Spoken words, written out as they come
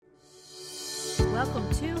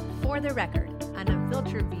Welcome to For the Record, an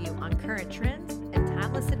unfiltered view on current trends and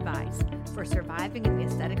timeless advice for surviving in the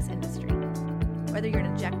aesthetics industry. Whether you're an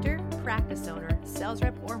injector, practice owner, sales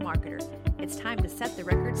rep, or marketer, it's time to set the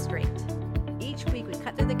record straight. Each week we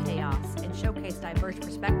cut through the chaos and showcase diverse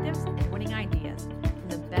perspectives and winning ideas from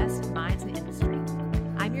the best minds in the industry.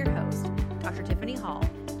 I'm your host, Dr. Tiffany Hall,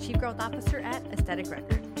 Chief Growth Officer at Aesthetic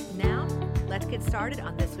Record. Now, let's get started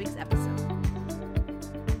on this week's episode.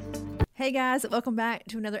 Hey guys, welcome back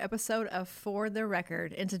to another episode of For the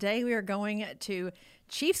Record. And today we are going to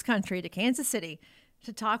Chiefs Country, to Kansas City,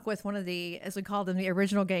 to talk with one of the, as we call them, the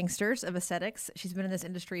original gangsters of aesthetics. She's been in this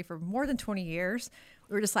industry for more than 20 years.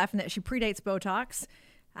 We were just laughing that she predates Botox.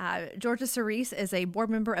 Georgia Cirese is a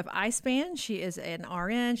board member of iSpan. She is an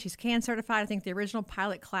RN. She's CAN certified. I think the original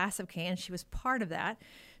pilot class of CAN, she was part of that.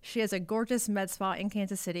 She has a gorgeous med spa in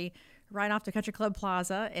Kansas City, right off the Country Club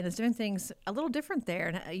Plaza, and is doing things a little different there,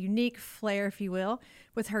 and a unique flair, if you will,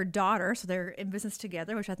 with her daughter. So they're in business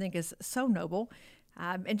together, which I think is so noble,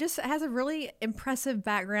 and just has a really impressive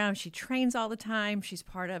background. She trains all the time. She's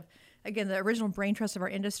part of, again, the original brain trust of our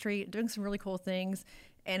industry, doing some really cool things,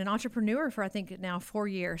 and an entrepreneur for, I think, now 4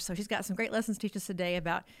 years. So she's got some great lessons to teach us today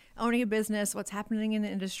about owning a business, what's happening in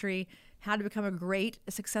the industry, how to become a great,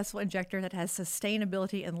 successful injector that has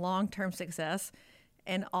sustainability and long-term success,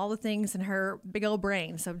 and all the things in her big old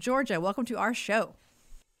brain. So Georgia, welcome to our show.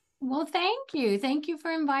 Well, thank you. Thank you for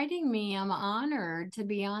inviting me. I'm honored to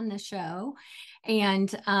be on the show.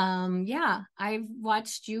 And I've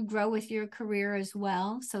watched you grow with your career as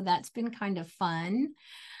well. So that's been kind of fun.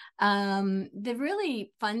 The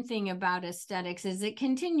really fun thing about aesthetics is it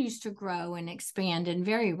continues to grow and expand and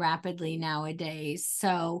very rapidly nowadays.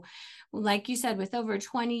 So like you said, with over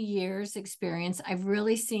 20 years experience, I've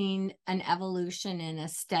really seen an evolution in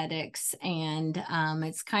aesthetics, and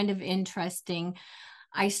it's kind of interesting.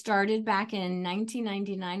 I started back in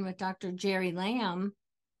 1999 with Dr. Jerry Lamb,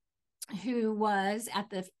 who was at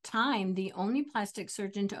the time the only plastic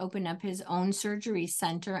surgeon to open up his own surgery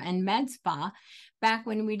center and med spa back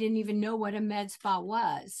when we didn't even know what a med spa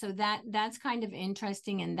was. So that's kind of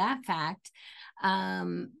interesting in that fact.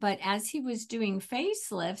 But as he was doing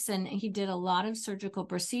facelifts and he did a lot of surgical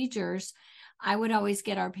procedures, I would always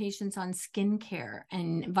get our patients on skincare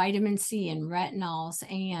and vitamin C and retinols.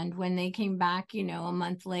 And when they came back, a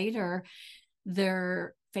month later,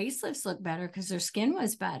 their facelifts looked better because their skin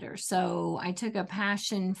was better. So I took a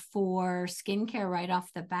passion for skincare right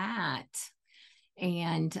off the bat.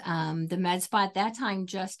 And the med spa at that time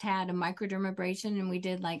just had a microdermabrasion, and we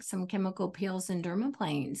did like some chemical peels and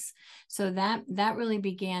dermaplanes. So that really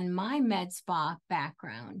began my med spa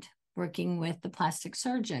background, working with the plastic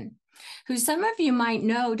surgeon, who some of you might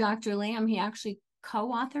know, Dr. Lamb. He actually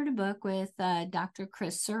co-authored a book with Dr.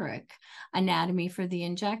 Chris Cirese, Anatomy for the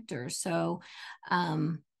Injector. So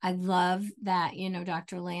I love that,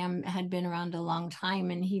 Dr. Lamb had been around a long time,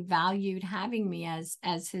 and he valued having me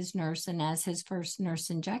as his nurse and as his first nurse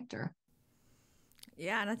injector.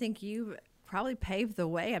 Yeah, and I think you probably paved the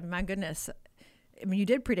way. I mean, my goodness. I mean, you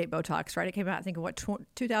did predate Botox, right? It came out, I think, in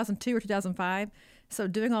 2002 or 2005. So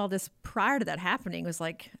doing all this prior to that happening was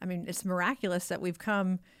like, I mean, it's miraculous that we've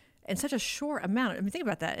come in such a short amount. I mean, think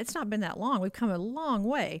about that. It's not been that long. We've come a long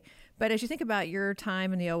way. But as you think about your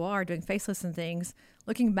time in the OR doing facelifts and things,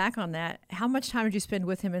 looking back on that, how much time did you spend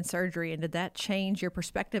with him in surgery? And did that change your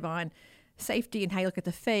perspective on safety and how you look at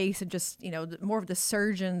the face and just, more of the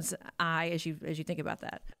surgeon's eye as you think about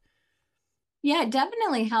that? Yeah, it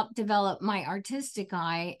definitely helped develop my artistic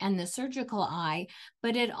eye and the surgical eye,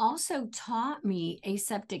 but it also taught me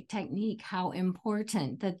aseptic technique, how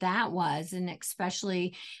important that was, and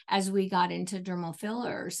especially as we got into dermal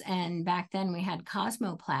fillers. And back then we had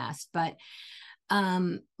Cosmoplast, but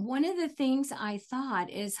one of the things I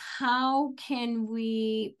thought is, how can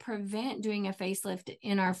we prevent doing a facelift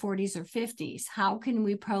in our 40s or 50s? How can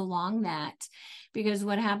we prolong that? Because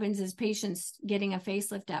what happens is patients getting a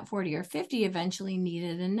facelift at 40 or 50 eventually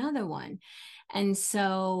needed another one. And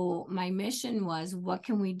so my mission was, what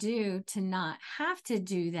can we do to not have to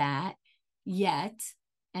do that yet?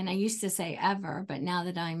 And I used to say ever, but now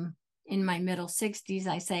that I'm in my middle 60s,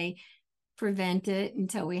 I say prevent it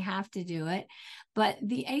until we have to do it. But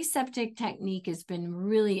the aseptic technique has been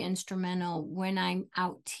really instrumental when I'm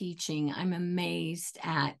out teaching. I'm amazed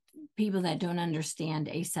at people that don't understand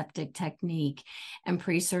aseptic technique and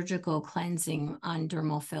pre-surgical cleansing on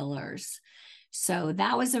dermal fillers. So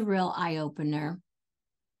that was a real eye-opener.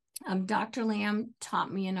 Dr. Lamb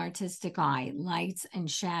taught me an artistic eye, lights and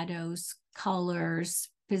shadows, colors,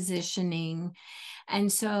 positioning. And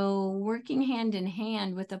so working hand in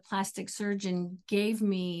hand with a plastic surgeon gave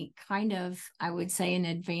me kind of, I would say, an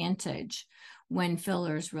advantage when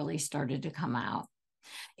fillers really started to come out.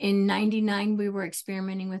 In 99, we were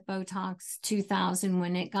experimenting with Botox. 2000,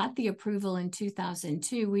 when it got the approval in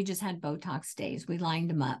 2002, we just had Botox days. We lined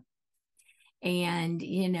them up. And,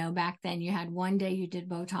 back then you had one day you did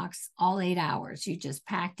Botox all 8 hours. You just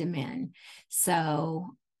packed them in.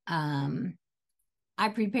 So I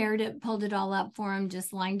prepared it, pulled it all up for him,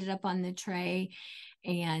 just lined it up on the tray.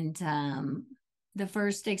 And the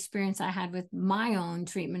first experience I had with my own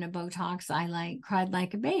treatment of Botox, I cried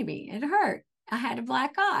like a baby. It hurt. I had a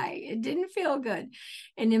black eye. It didn't feel good.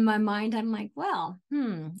 And in my mind, I'm like, well,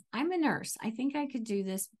 I'm a nurse. I think I could do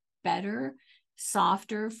this better,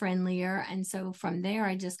 softer, friendlier. And so from there,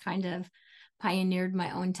 I just kind of pioneered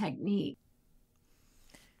my own technique.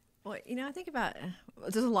 Well, I think about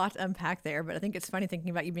there's a lot to unpack there, but I think it's funny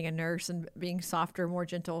thinking about you being a nurse and being softer, more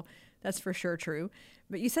gentle. That's for sure true.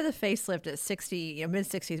 But you said the facelift at 60, mid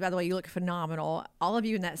 60s. By the way, you look phenomenal. All of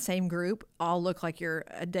you in that same group all look like you're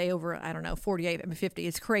a day over, 48, 50.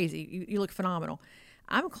 It's crazy. You look phenomenal.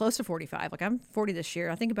 I'm close to 45. Like I'm 40 this year.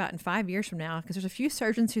 I think about in 5 years from now, because there's a few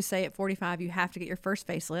surgeons who say at 45 you have to get your first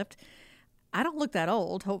facelift. I don't look that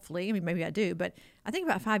old, hopefully. I mean, maybe I do, but I think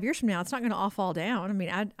about 5 years from now, it's not going to all fall down. I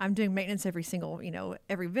mean, I'm doing maintenance every single,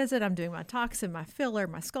 every visit. I'm doing my toxin, my filler,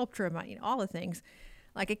 my Sculptra, my, all the things.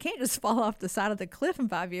 Like it can't just fall off the side of the cliff in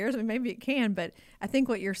 5 years. I mean, maybe it can, but I think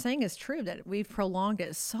what you're saying is true, that we've prolonged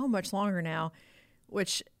it so much longer now,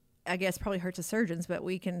 which I guess probably hurts the surgeons, but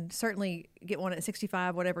we can certainly get one at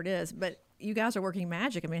 65, whatever it is. But you guys are working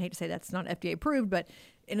magic. I mean, I hate to say that's not FDA approved, but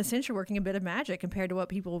in a sense, you're working a bit of magic compared to what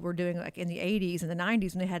people were doing like in the 80s and the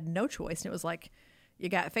 90s when they had no choice. And it was like, you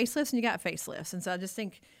got facelifts and you got facelifts. And so I just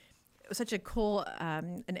think it was such a cool,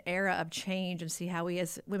 an era of change, and see how we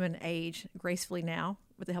as women age gracefully now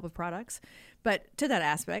with the help of products. But to that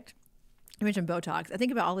aspect, you mentioned Botox. I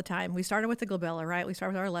think about all the time. We started with the glabella, right? We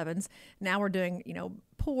started with our 11s. Now we're doing,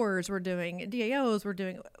 pores. We're doing DAOs.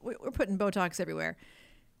 We're putting Botox everywhere.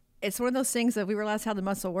 It's one of those things that we realize how the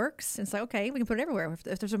muscle works. It's like, okay, we can put it everywhere.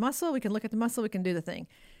 If there's a muscle, we can look at the muscle, we can do the thing.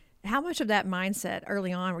 How much of that mindset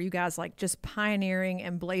early on were you guys like just pioneering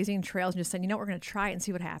and blazing trails and just saying, we're going to try it and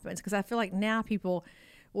see what happens? Because I feel like now people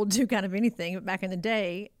will do kind of anything. But back in the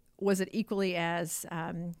day, was it equally as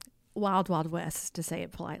wild, wild west, to say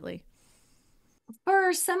it politely?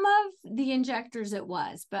 For some of the injectors, it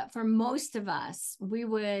was, but for most of us, we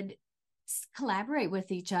would collaborate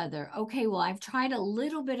with each other. Okay, well, I've tried a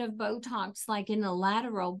little bit of Botox like in the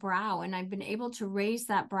lateral brow, and I've been able to raise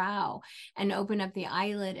that brow and open up the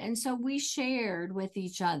eyelid. And so we shared with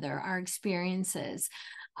each other our experiences.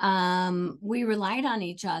 We relied on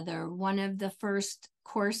each other. One of the first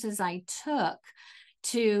courses I took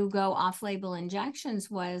to go off-label injections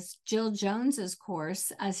was Jill Jones's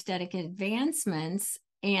course, Aesthetic Advancements.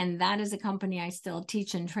 And that is a company I still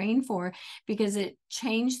teach and train for because it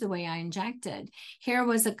changed the way I injected. Here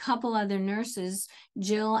was a couple other nurses,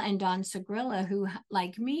 Jill and Dawn Sagrilla, who,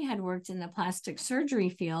 like me, had worked in the plastic surgery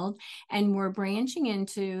field and were branching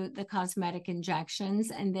into the cosmetic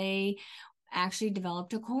injections. And they actually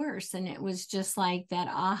developed a course, and it was just like that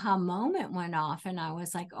aha moment went off, and I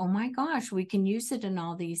was like, oh my gosh, we can use it in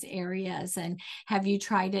all these areas. And have you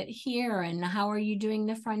tried it here? And how are you doing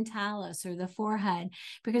the frontalis or the forehead?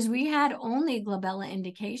 Because we had only glabella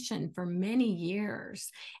indication for many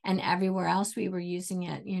years, and everywhere else we were using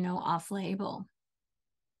it, off label.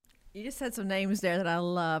 You just said some names there that I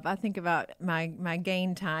love. I think about my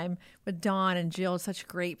gain time with Dawn and Jill, such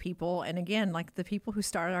great people. And again, like the people who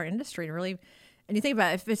started our industry, and really, and you think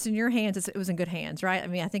about it, if it's in your hands, it was in good hands, right? I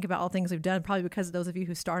mean, I think about all the things we've done, probably because of those of you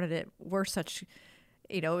who started it were such,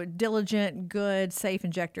 diligent, good, safe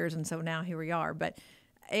injectors. And so now here we are. But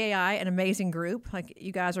AAI, an amazing group. Like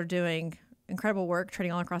you guys are doing incredible work,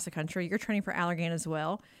 training all across the country. You're training for Allergan as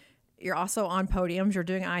well. You're also on podiums. You're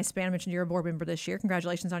doing iSpan. I mentioned you're a board member this year.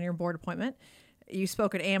 Congratulations on your board appointment. You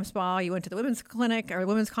spoke at AmSpa. You went to the women's clinic or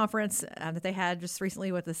women's conference that they had just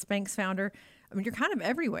recently with the Spanx founder. I mean, you're kind of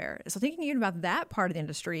everywhere. So thinking even about that part of the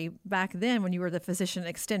industry back then when you were the physician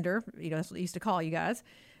extender, that's what they used to call you guys,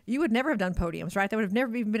 you would never have done podiums, right? That would have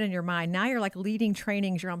never even been in your mind. Now you're like leading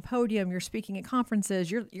trainings. You're on podium. You're speaking at conferences.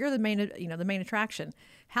 You're the main, the main attraction.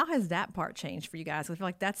 How has that part changed for you guys? I feel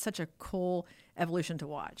like that's such a cool evolution to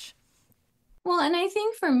watch. Well, and I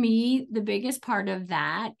think for me, the biggest part of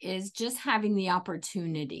that is just having the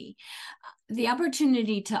opportunity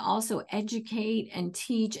to also educate and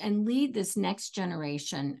teach and lead this next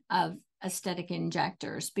generation of aesthetic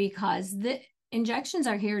injectors, because injections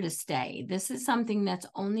are here to stay. This is something that's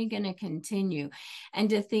only going to continue. And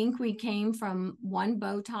to think we came from one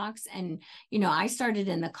Botox, and, I started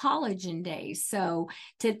in the collagen days. So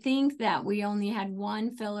to think that we only had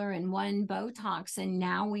one filler and one Botox, and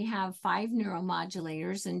now we have 5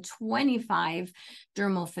 neuromodulators and 25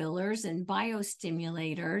 dermal fillers and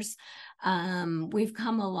biostimulators. We've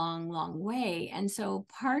come a long, long way. And so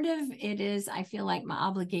part of it is, I feel like, my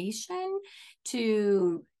obligation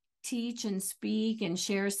to teach and speak and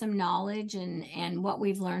share some knowledge and what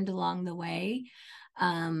we've learned along the way,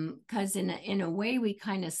 because in a way we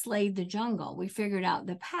kind of slayed the jungle. We figured out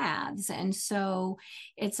the paths, and so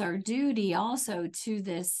it's our duty also to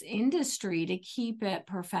this industry to keep it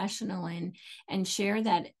professional and share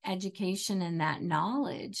that education and that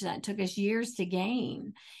knowledge that took us years to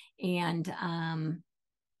gain. And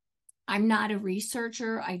I'm not a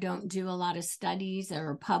researcher. I don't do a lot of studies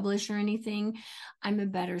or publish or anything. I'm a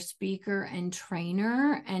better speaker and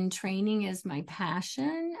trainer, and training is my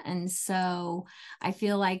passion. And so I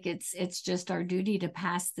feel like it's just our duty to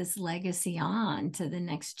pass this legacy on to the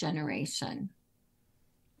next generation.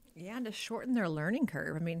 Yeah, and to shorten their learning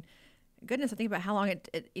curve. I mean, goodness, I think about how long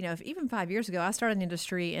if even 5 years ago, I started in the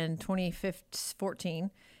industry in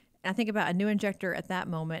 2014. I think about a new injector at that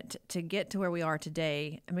moment to get to where we are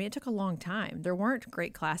today. I mean, it took a long time. There weren't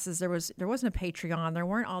great classes. There wasn't a Patreon. There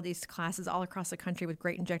weren't all these classes all across the country with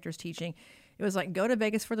great injectors teaching. It was like, go to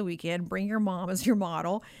Vegas for the weekend, bring your mom as your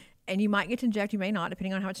model, and you might get to inject, you may not,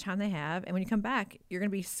 depending on how much time they have. And when you come back, you're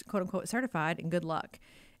going to be quote unquote certified, and good luck.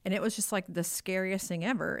 And it was just like the scariest thing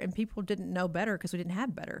ever. And people didn't know better because we didn't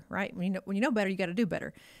have better, right? When you know better, you got to do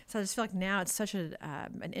better. So I just feel like now it's such an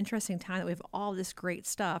interesting time that we have all this great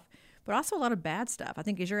stuff, but also a lot of bad stuff. I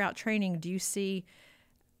think as you're out training, do you see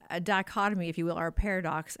a dichotomy, if you will, or a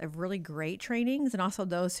paradox of really great trainings and also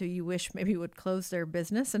those who you wish maybe would close their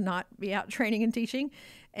business and not be out training and teaching?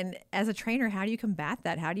 And as a trainer, how do you combat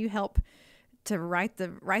that? How do you help to right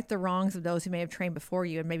the wrongs of those who may have trained before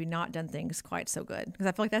you and maybe not done things quite so good? Because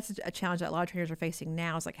I feel like that's a challenge that a lot of trainers are facing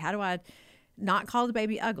now. It's like, how do I not call the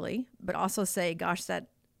baby ugly, but also say, gosh, that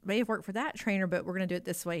may have worked for that trainer, but we're going to do it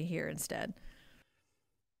this way here instead?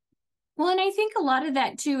 Well, and I think a lot of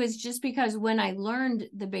that too is just because when I learned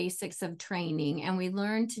the basics of training and we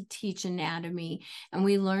learned to teach anatomy and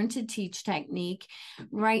we learned to teach technique,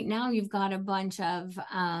 right now you've got a bunch of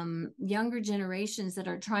younger generations that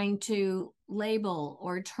are trying to label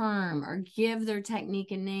or term or give their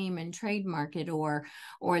technique a name and trademark it, or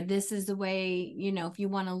this is the way, if you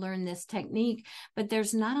want to learn this technique, but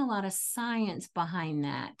there's not a lot of science behind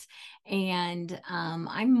that. And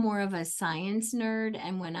I'm more of a science nerd,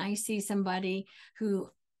 and when I see somebody who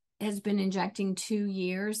has been injecting 2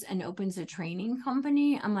 years and opens a training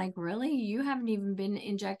company, I'm like, really? You haven't even been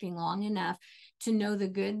injecting long enough to know the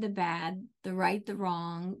good, the bad, the right, the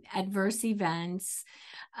wrong, adverse events,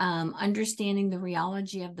 understanding the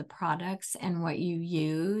rheology of the products and what you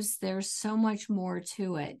use. There's so much more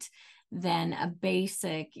to it than a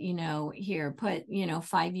basic, here, put,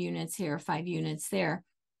 5 units here, 5 units there.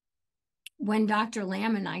 When Dr.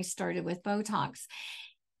 Lamb and I started with Botox,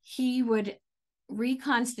 he would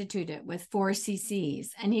reconstitute it with 4 cc's,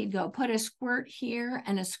 and he'd go put a squirt here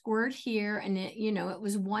and a squirt here, and it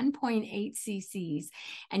was 1.8 cc's,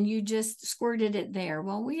 and you just squirted it there.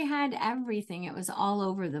 Well, we had everything. It was all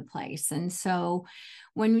over the place. And so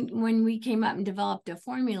when we came up and developed a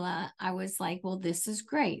formula, I was like, well, this is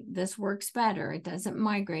great. This works better. It doesn't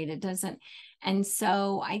migrate. It doesn't. And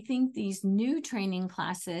so I think these new training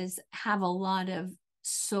classes have a lot of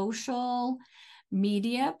social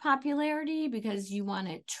media popularity because you want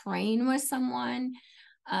to train with someone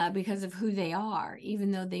because of who they are,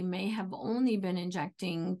 even though they may have only been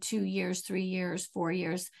injecting 2 years, 3 years, 4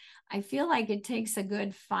 years. I feel like it takes a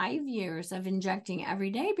good 5 years of injecting every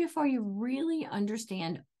day before you really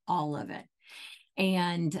understand all of it.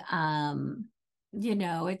 And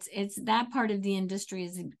it's that part of the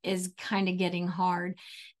industry is kind of getting hard.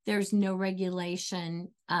 There's no regulation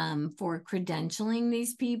for credentialing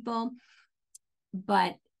these people.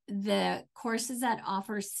 But the courses that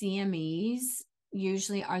offer CMEs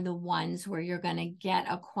usually are the ones where you're going to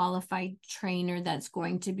get a qualified trainer that's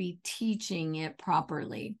going to be teaching it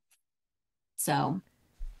properly. So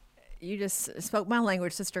You just spoke my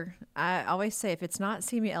language, sister. I always say, if it's not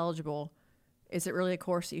CME eligible, is it really a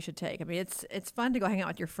course that you should take? I mean, it's fun to go hang out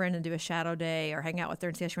with your friend and do a shadow day, or hang out with her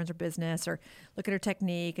and see how she runs her business, or look at her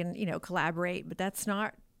technique and collaborate. But that's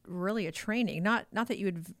not really a training. Not that you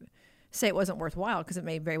would say it wasn't worthwhile, because it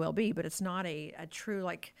may very well be, but it's not a true,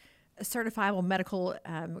 like, a certifiable medical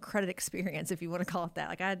credit experience, if you want to call it that.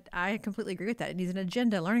 Like, I completely agree with that. It needs an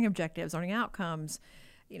agenda, learning objectives, learning outcomes,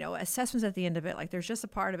 assessments at the end of it. Like there's just a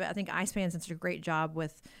part of it. I think iSpan's done such a great job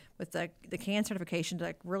with the CAN certification to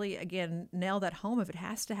like really again nail that home. If it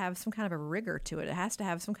has to have some kind of a rigor to it, it has to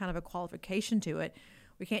have some kind of a qualification to it.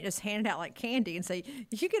 We can't just hand it out like candy and say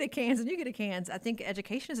you get a cans and you get a cans. I think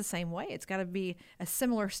education is the same way. It's got to be a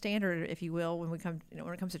similar standard, if you will, when we come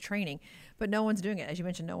when it comes to training. But no one's doing it, as you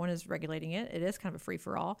mentioned. No one is regulating it. It is kind of a free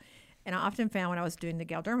for all. And I often found when I was doing the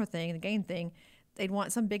Galderma thing, the GAIN thing, they'd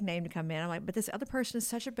want some big name to come in. I'm like, but this other person is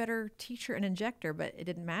such a better teacher and injector, but it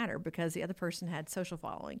didn't matter because the other person had social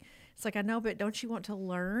following. It's like, I know, but don't you want to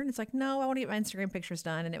learn? It's like, no, I want to get my Instagram pictures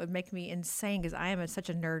done. And it would make me insane because I am such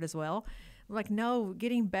a nerd as well. I'm like, no,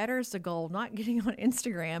 getting better is the goal, not getting on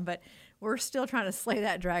Instagram. But we're still trying to slay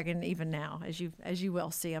that dragon even now, as you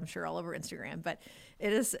will see, I'm sure, all over Instagram. But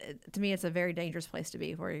it is, to me, it's a very dangerous place to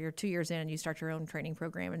be where you're 2 years in and you start your own training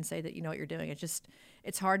program and say that you know what you're doing.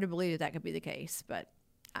 It's hard to believe that could be the case, but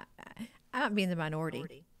I'm not being the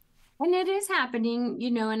minority. And it is happening,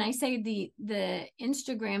 and I say the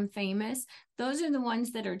Instagram famous, those are the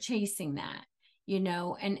ones that are chasing that,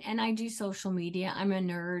 and I do social media. I'm a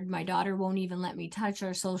nerd. My daughter won't even let me touch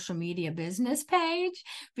our social media business page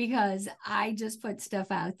because I just put stuff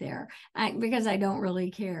out there because I don't really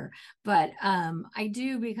care. But I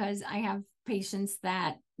do because I have patients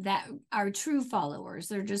that are true followers.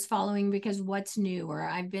 They're just following because what's new, or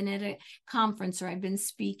I've been at a conference, or I've been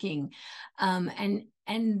speaking, and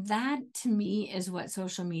that to me is what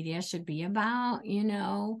social media should be about.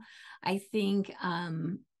 I think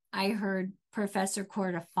I heard Professor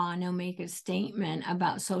Cordofano make a statement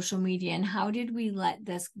about social media and how did we let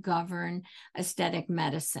this govern aesthetic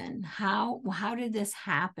medicine? How did this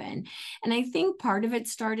happen? And I think part of it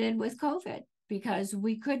started with COVID, because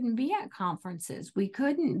we couldn't be at conferences. We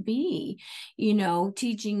couldn't be,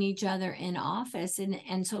 teaching each other in office,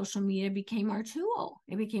 and social media became our tool.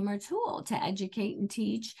 It became our tool to educate and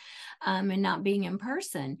teach, and not being in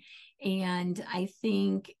person. And I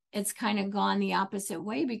think it's kind of gone the opposite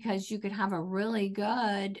way, because you could have a really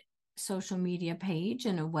good social media page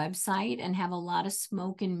and a website and have a lot of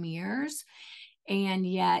smoke and mirrors, and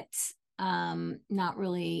yet not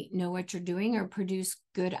really know what you're doing or produce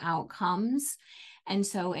good outcomes. And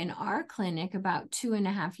so in our clinic about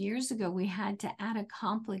 2.5 years ago, we had to add a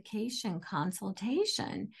complication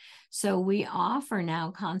consultation. So we offer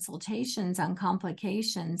now consultations on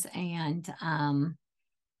complications, and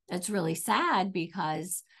it's really sad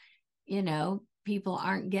because, people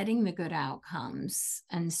aren't getting the good outcomes.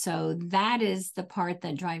 And so that is the part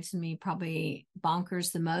that drives me probably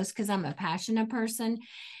bonkers the most, because I'm a passionate person.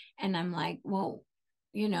 And I'm like, well,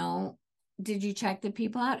 did you check the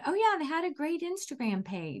people out? Oh, yeah, they had a great Instagram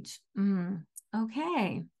page.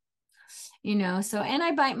 Okay. So, and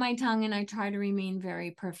I bite my tongue and I try to remain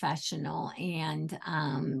very professional. And,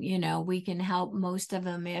 we can help most of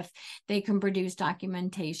them if they can produce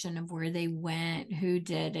documentation of where they went, who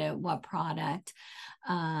did it, what product.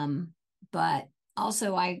 But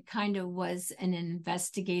also, I kind of was an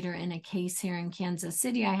investigator in a case here in Kansas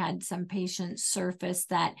City. I had some patients surface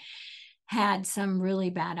that had some really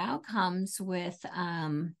bad outcomes with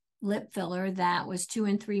lip filler that was 2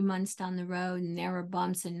 and 3 months down the road, and there were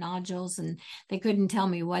bumps and nodules, and they couldn't tell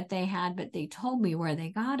me what they had, but they told me where they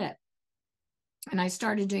got it. And I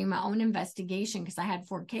started doing my own investigation because I had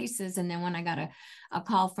 4 cases. And then when I got a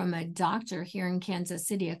call from a doctor here in Kansas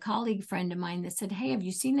City, a colleague friend of mine, that said, hey, have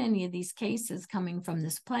you seen any of these cases coming from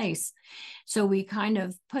this place? So we kind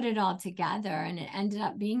of put it all together, and it ended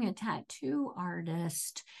up being a tattoo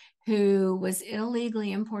artist who was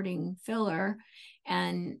illegally importing filler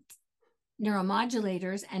and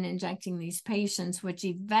neuromodulators and injecting these patients, which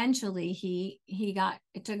eventually he got,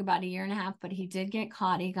 it took about 1.5 years, but he did get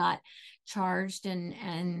caught. He got charged, and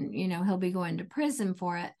he'll be going to prison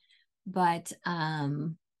for it. But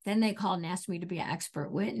then they called and asked me to be an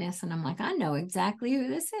expert witness, and I'm like, I know exactly who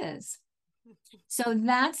this is. So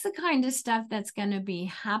that's the kind of stuff that's going to be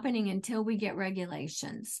happening until we get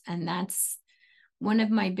regulations. And that's one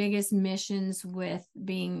of my biggest missions with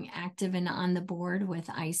being active and on the board with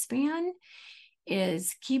iSpan,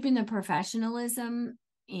 is keeping the professionalism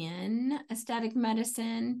in aesthetic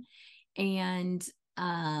medicine, and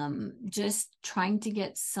just trying to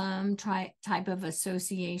get some type of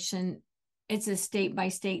association. It's a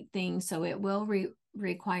state-by-state thing, so it will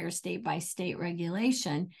require state-by-state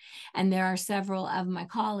regulation. And there are several of my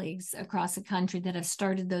colleagues across the country that have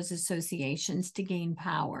started those associations to gain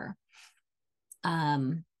power.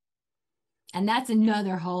 And that's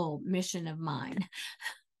another whole mission of mine.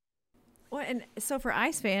 Well, and so for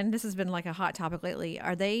iSpan, this has been like a hot topic lately.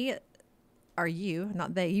 Are they are you,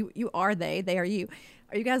 not they, you are they are you.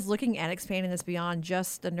 Are you guys looking at expanding this beyond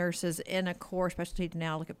just the nurses in a core specialty to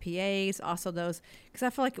now look at PAs, also those? Because I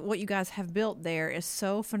feel like what you guys have built there is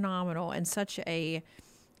so phenomenal and such a,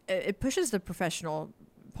 it pushes the professional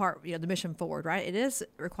part, the mission forward, right? It is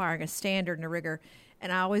requiring a standard and a rigor.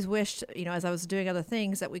 And I always wished, as I was doing other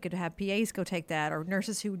things, that we could have PAs go take that, or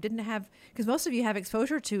nurses who didn't have, because most of you have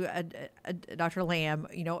exposure to a Dr. Lamb,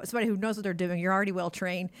 somebody who knows what they're doing. You're already well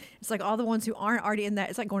trained. It's like all the ones who aren't already in that.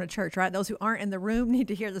 It's like going to church, right? Those who aren't in the room need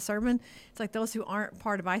to hear the sermon. It's like those who aren't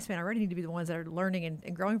part of ISPAN already need to be the ones that are learning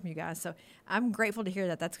and growing from you guys. So I'm grateful to hear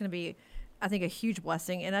that. That's going to be, I think, a huge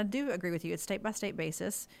blessing. And I do agree with you. It's state by state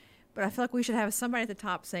basis. But I feel like we should have somebody at the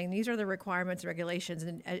top saying these are the requirements and regulations,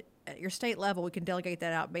 and at your state level, we can delegate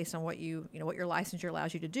that out based on what what your licensure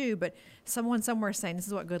allows you to do. But someone somewhere saying this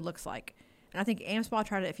is what good looks like. And I think AMSPA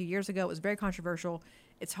tried it a few years ago. It was very controversial.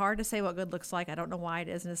 It's hard to say what good looks like. I don't know why it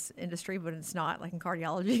is in this industry, but it's not like in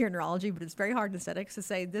cardiology or neurology. But it's very hard in aesthetics to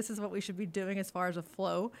say this is what we should be doing as far as a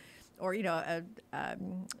flow, or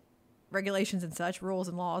regulations and such, rules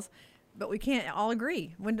and laws. But we can't all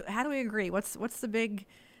agree. How do we agree? What's the big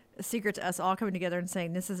secret to us all coming together and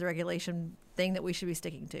saying this is a regulation thing that we should be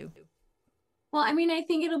sticking to? Well, I mean, I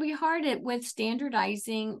think it'll be hard with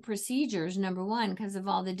standardizing procedures, number one, because of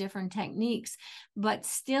all the different techniques, but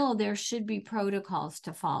still there should be protocols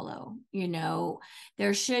to follow.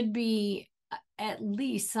 There should be at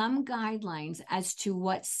least some guidelines as to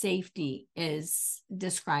what safety is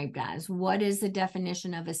described as. What is the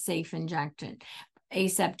definition of a safe injection?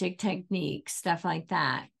 Aseptic technique, stuff like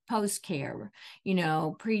that. Post-care,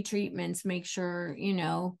 pre-treatments, make sure,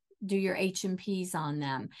 do your H&Ps on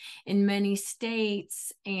them. In many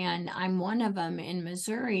states, and I'm one of them in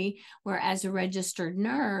Missouri, where as a registered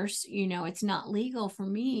nurse, it's not legal for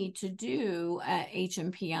me to do a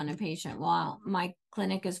H&P on a patient while my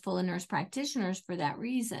clinic is full of nurse practitioners for that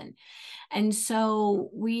reason. And so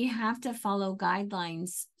we have to follow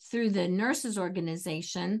guidelines through the nurses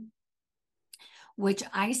organization, which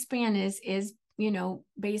ISPAN is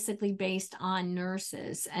basically based on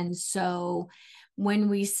nurses. And so when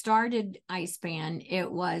we started ISPAN,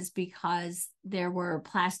 it was because there were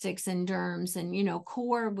plastics and derms, and,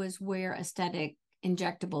 core was where aesthetic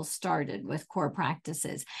injectables started with core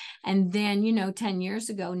practices. And then, 10 years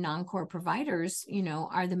ago, non-core providers,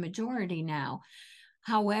 are the majority now.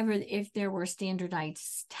 However, if there were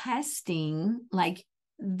standardized testing, like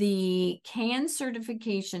the CAN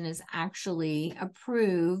certification is actually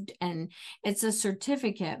approved, and it's a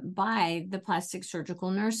certificate by the plastic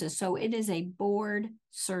surgical nurses. So it is a board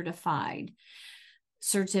certified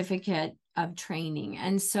certificate of training.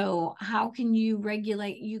 And so how can you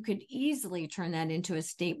regulate? You could easily turn that into a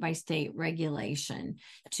state by state regulation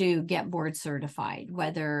to get board certified,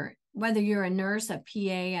 whether you're a nurse, a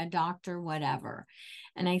PA, a doctor, whatever.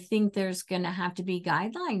 And I think there's going to have to be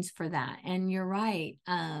guidelines for that. And you're right.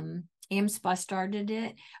 AMSPA started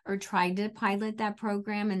it or tried to pilot that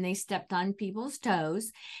program, and they stepped on people's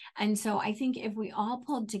toes. And so I think if we all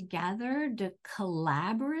pulled together to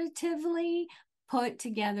collaboratively put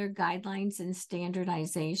together guidelines and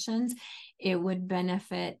standardizations, it would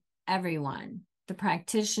benefit everyone, the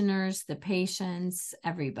practitioners, the patients,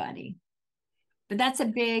 everybody. But that's a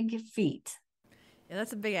big feat. Yeah,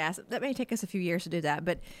 that's a big ask. That may take us a few years to do that.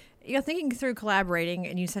 But, thinking through collaborating,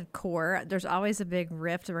 and you said core, there's always a big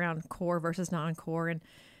rift around core versus non-core, and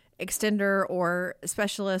extender or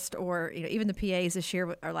specialist, or, even the PAs this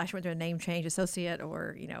year or last year went through a name change, associate,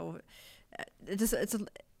 or,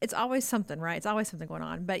 it's always something, right? It's always something going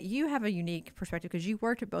on. But you have a unique perspective because you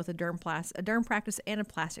worked at both a derm practice and a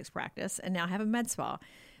plastics practice, and now have a med spa.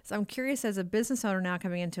 So I'm curious, as a business owner now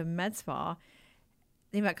coming into a med spa,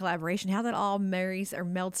 think about collaboration, how that all marries or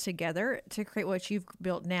melds together to create what you've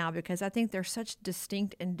built now, because I think there's such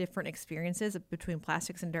distinct and different experiences between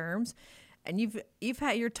plastics and derms. And you've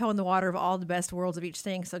had your toe in the water of all the best worlds of each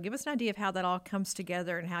thing. So give us an idea of how that all comes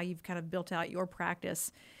together and how you've kind of built out your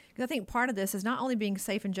practice. Because I think part of this is not only being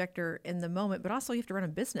safe injector in the moment, but also you have to run a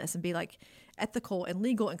business and be like ethical and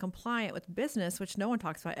legal and compliant with business, which no one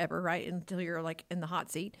talks about ever, right? Until you're like in the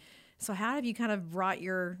hot seat. So how have you kind of brought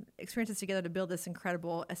your experiences together to build this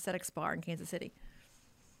incredible aesthetic spa in Kansas City?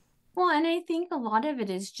 Well, and I think a lot of it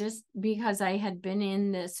is just because I had been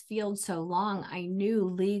in this field so long, I knew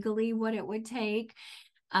legally what it would take.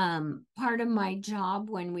 Part of my job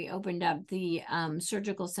when we opened up the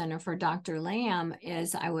surgical center for Dr. Lamb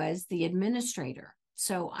is I was the administrator.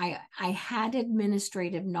 So I had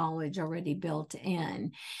administrative knowledge already built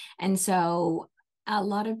in. And so a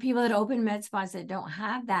lot of people that open med spas that don't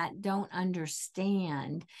have that don't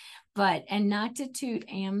understand. But, and not to toot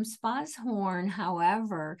AM Spa's horn,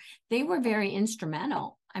 however, they were very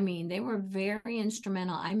instrumental. I mean, they were very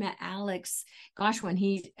instrumental. I met Alex, gosh, when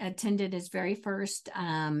he attended his very first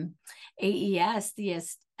AES, the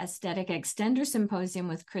Aesthetic Extender Symposium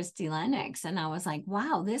with Christy Lennox. And I was like,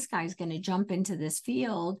 wow, this guy's going to jump into this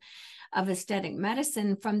field of aesthetic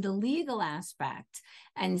medicine from the legal aspect.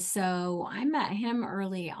 And so I met him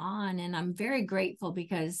early on, and I'm very grateful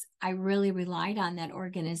because I really relied on that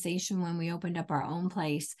organization when we opened up our own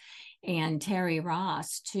place, and Terry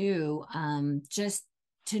Ross too, just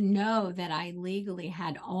to know that I legally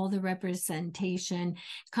had all the representation,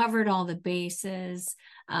 covered all the bases,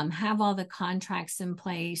 have all the contracts in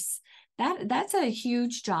place. That's a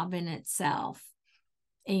huge job in itself.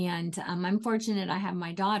 And I'm fortunate I have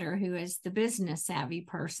my daughter who is the business savvy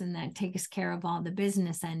person that takes care of all the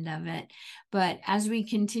business end of it. But as we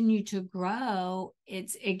continue to grow,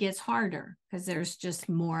 it gets harder because there's just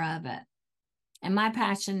more of it. And my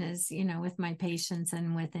passion is, with my patients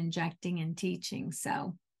and with injecting and teaching.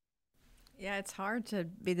 So Yeah, it's hard to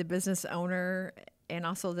be the business owner and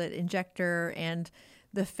also the injector and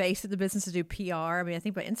the face of the business to do PR. I mean, I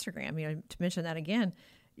think about Instagram, to mention that again,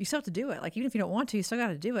 you still have to do it. Like, even if you don't want to, you still got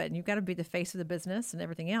to do it. And you've got to be the face of the business and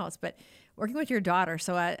everything else. But working with your daughter,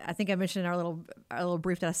 so I think I mentioned in our little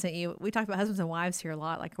brief that I sent you, we talked about husbands and wives here a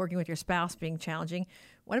lot, like working with your spouse being challenging.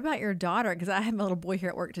 What about your daughter? Because I have my little boy here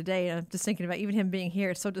at work today, and I'm just thinking about even him being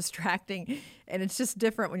here. It's so distracting, and it's just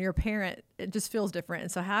different when you're a parent. It just feels different.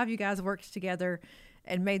 And so how have you guys worked together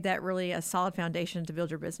and made that really a solid foundation to build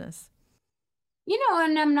your business?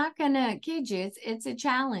 and I'm not going to kid you, it's a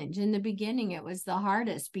challenge. In the beginning, it was the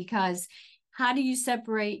hardest because how do you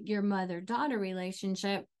separate your mother-daughter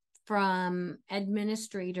relationship from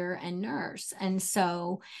administrator and nurse? And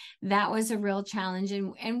so that was a real challenge.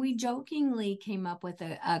 And we jokingly came up with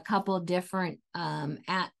a couple different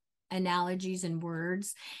analogies and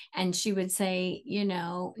words. And she would say,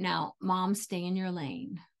 now, mom, stay in your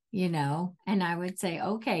lane. And I would say,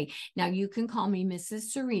 okay, now you can call me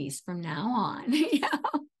Mrs. Cirese from now on.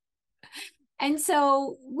 And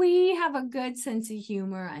so we have a good sense of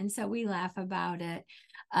humor, and so we laugh about it.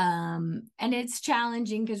 And it's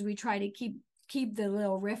challenging because we try to keep the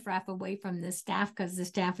little riffraff away from the staff, because the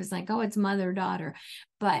staff is like, oh, it's mother-daughter.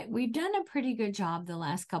 But we've done a pretty good job the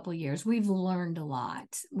last couple of years. We've learned a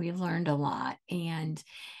lot. And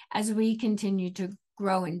as we continue to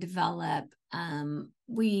grow and develop,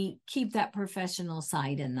 we keep that professional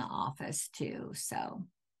side in the office too. So,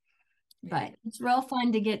 but it's real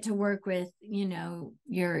fun to get to work with,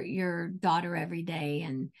 your daughter every day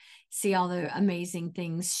and see all the amazing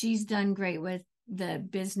things she's done. Great with the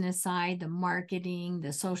business side, the marketing,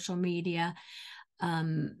 the social media,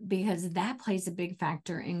 because that plays a big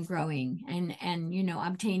factor in growing and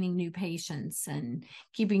obtaining new patients and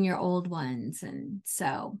keeping your old ones. And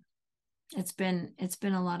so it's been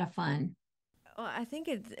a lot of fun. Well, I think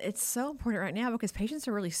it's so important right now because patients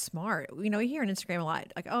are really smart. You hear on Instagram a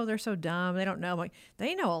lot, like, oh, they're so dumb. They don't know. I'm like,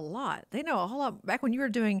 they know a lot. They know a whole lot. Back when you were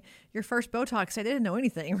doing your first Botox, they didn't know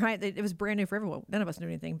anything, right? It was brand new for everyone. None of us knew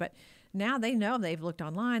anything. But now they know. They've looked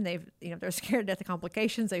online. They're scared to death of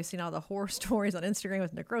complications. They've seen all the horror stories on Instagram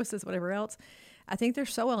with necrosis, whatever else. I think they're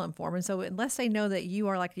so well informed. And so unless they know that you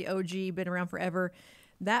are like the OG, been around forever,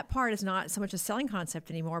 that part is not so much a selling concept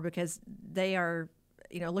anymore because they are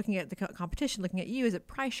looking at the competition, looking at you. Is it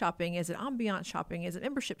price shopping? Is it ambiance shopping? Is it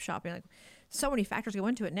membership shopping? Like, so many factors go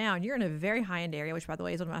into it now. And you're in a very high-end area, which, by the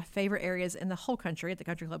way, is one of my favorite areas in the whole country at the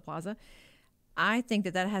Country Club Plaza. I think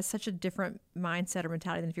that has such a different mindset or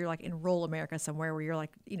mentality than if you're like in rural America somewhere where you're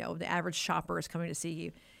like, the average shopper is coming to see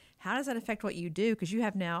you. How does that affect what you do? Because you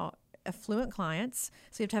have now affluent clients.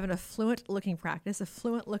 So you have to have an affluent looking practice,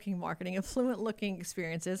 affluent looking marketing, affluent looking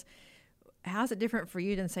experiences. How's it different for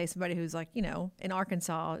you than, say, somebody who's like, in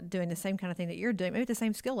Arkansas doing the same kind of thing that you're doing, maybe at the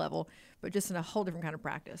same skill level, but just in a whole different kind of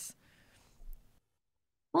practice?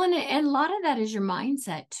 Well, and a lot of that is your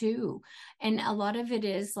mindset too. And a lot of it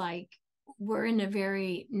is like, we're in a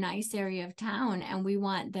very nice area of town and we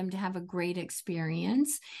want them to have a great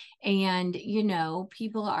experience. And,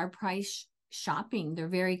 people are price shopping. They're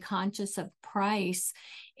very conscious of price.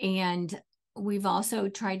 And we've also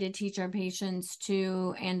tried to teach our patients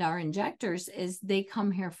and our injectors is they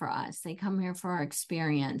come here for us. They come here for our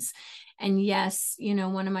experience. And yes,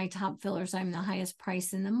 one of my top fillers, I'm the highest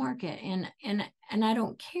price in the market. And I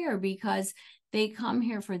don't care because They come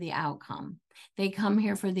here for the outcome. They come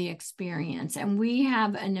here for the experience. And we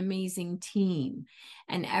have an amazing team.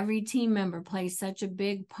 And every team member plays such a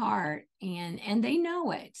big part. And they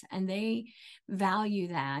know it and they value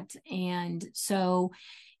that. And so,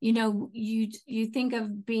 you think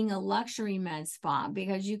of being a luxury med spa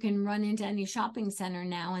because you can run into any shopping center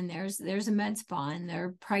now and there's a med spa and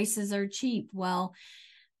their prices are cheap. Well,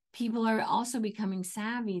 people are also becoming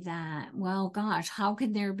savvy that, well, gosh, how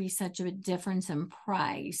could there be such a difference in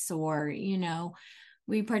price? Or,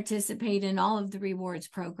 we participate in all of the rewards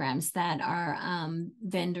programs that our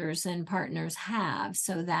vendors and partners have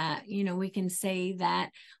so that, we can say that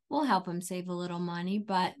we'll help them save a little money,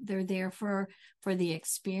 but they're there for the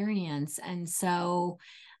experience. And so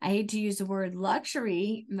I hate to use the word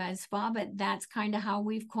luxury med spa, but that's kind of how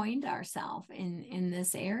we've coined ourselves in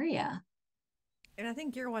this area. And I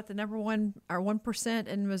think you're the number one or 1%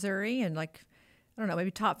 in Missouri, and like, I don't know,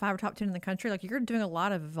 maybe top 5 or top 10 in the country. Like, you're doing a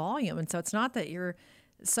lot of volume. And so it's not that you're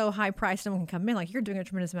so high priced no one can come in. Like, you're doing a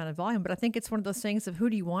tremendous amount of volume. But I think it's one of those things of who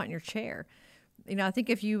do you want in your chair? I think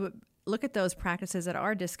if you look at those practices that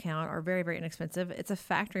are discount or very, very inexpensive, it's a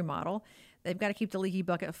factory model. They've got to keep the leaky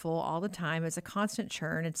bucket full all the time. It's a constant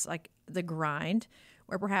churn. It's like the grind,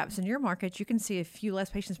 where perhaps in your market, you can see a few less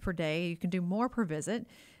patients per day. You can do more per visit.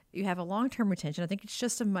 You have a long-term retention. I think it's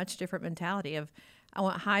just a much different mentality of, I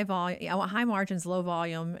want high volume, I want high margins, low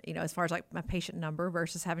volume, as far as like my patient number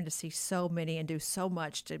versus having to see so many and do so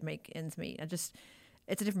much to make ends meet.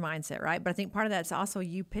 It's a different mindset, right? But I think part of that's also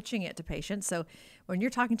you pitching it to patients. So when you're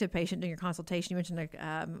talking to a patient during your consultation, you mentioned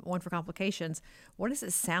one for complications. What does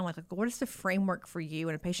it sound like? Like, what is the framework for you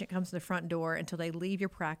when a patient comes to the front door until they leave your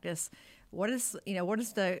practice? What does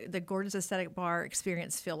the Gorgeous Aesthetic Bar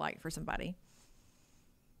experience feel like for somebody?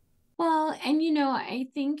 Well, and I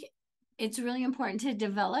think it's really important to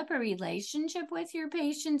develop a relationship with your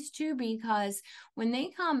patients too, because when they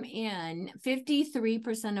come in,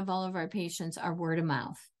 53% of all of our patients are word of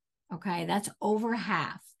mouth. Okay, that's over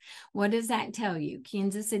half. What does that tell you?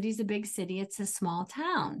 Kansas City's a big city. It's a small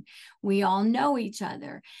town. We all know each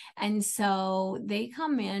other. And so they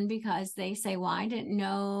come in because they say, well, I didn't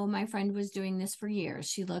know my friend was doing this for years.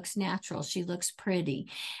 She looks natural. She looks pretty.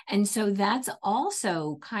 And so that's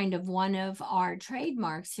also kind of one of our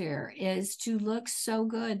trademarks here, is to look so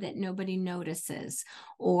good that nobody notices,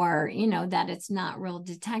 or, that it's not real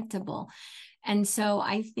detectable. And so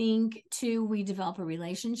I think too, we develop a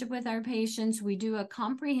relationship with our patients. We do a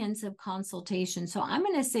comprehensive consultation. So I'm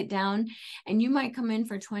going to sit down, and you might come in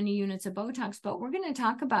for 20 units of Botox, but we're going to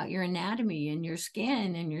talk about your anatomy and your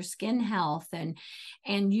skin health. And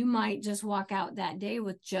you might just walk out that day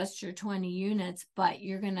with just your 20 units, but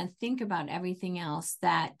you're going to think about everything else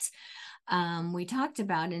that we talked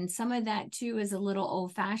about. And some of that too is a little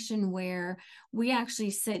old fashioned, where we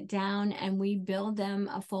actually sit down and we build them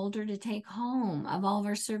a folder to take home of all of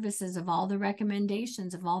our services, of all the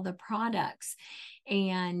recommendations, of all the products.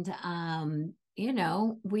 And,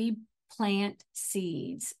 we plant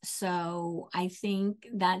seeds. So I think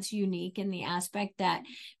that's unique in the aspect that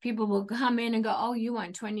people will come in and go, oh, you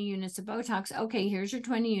want 20 units of Botox? Okay, here's your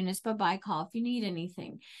 20 units. Bye-bye, call if you need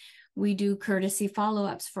anything. We do courtesy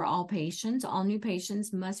follow-ups for all patients. All new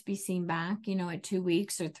patients must be seen back, at 2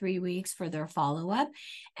 weeks or 3 weeks for their follow-up.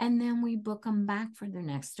 And then we book them back for their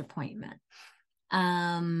next appointment.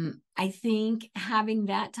 I think having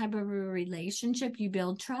that type of a relationship, you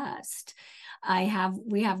build trust.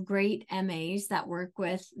 We have great MAs that work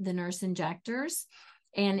with the nurse injectors.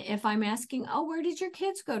 And if I'm asking, oh, where did your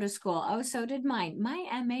kids go to school? Oh, so did mine. My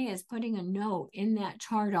MA is putting a note in that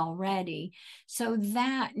chart already, so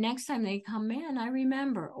that next time they come in, I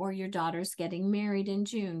remember. Or your daughter's getting married in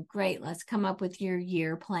June. Great, let's come up with your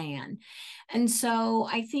year plan. And so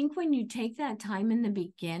I think when you take that time in the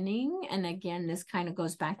beginning, and again, this kind of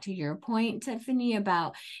goes back to your point, Tiffany,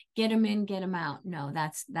 about get them in, get them out. No,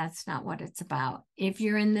 that's not what it's about. If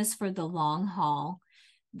you're in this for the long haul,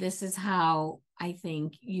 this is how I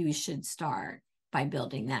think you should start, by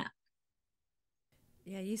building that.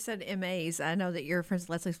 Yeah, you said MAs. I know that your friend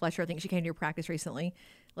Leslie Fletcher, I think she came to your practice recently.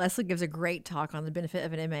 Leslie gives a great talk on the benefit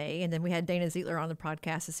of an MA. And then we had Dana Zietler on the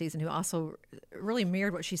podcast this season, who also really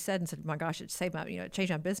mirrored what she said and said, my gosh, it saved my, it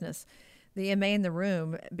changed my business. The MA in the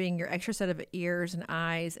room being your extra set of ears and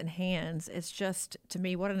eyes and hands, it's just, to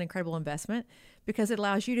me, what an incredible investment, because it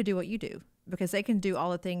allows you to do what you do, because they can do all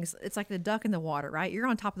the things. It's like the duck in the water, right? You're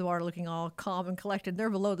on top of the water looking all calm and collected. They're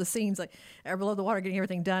below the scenes, like, or below the water getting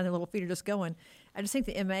everything done. Their little feet are just going. I just think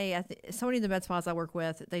the MA, so many of the med spas I work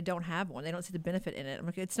with, they don't have one. They don't see the benefit in it. I'm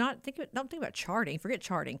like, it's not, don't think about charting. Forget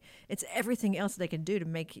charting. It's everything else that they can do to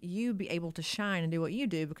make you be able to shine and do what you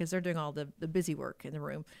do, because they're doing all the busy work in the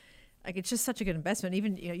room. Like it's just such a good investment.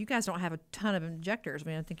 Even you guys don't have a ton of injectors. I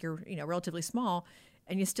mean, I think you're relatively small,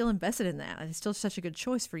 and you still invested in that. It's still such a good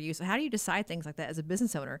choice for you. So how do you decide things like that as a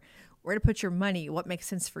business owner? Where to put your money? What makes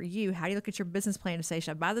sense for you? How do you look at your business plan to say,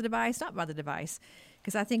 should I buy the device, not buy the device?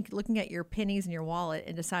 Because I think looking at your pennies in your wallet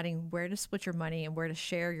and deciding where to split your money and where to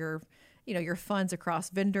share your funds across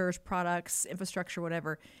vendors, products, infrastructure,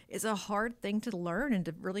 whatever, is a hard thing to learn and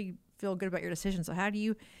to really feel good about your decision. So how do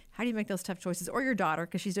you make those tough choices? Or your daughter,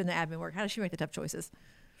 because she's doing the admin work, how does she make the tough choices?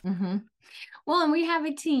 Mm-hmm. Well, and we have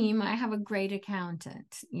a team. I have a great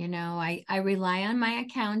accountant. I rely on my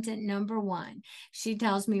accountant, number one. She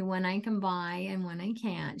tells me when I can buy and when I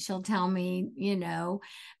can't. She'll tell me,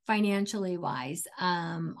 financially wise.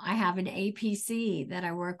 I have an APC that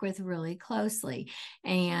I work with really closely.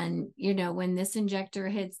 And, when this injector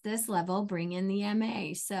hits this level, bring in the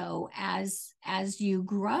MA. So as you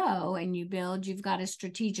grow and you build, you've got a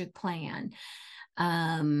strategic plan.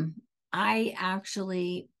 I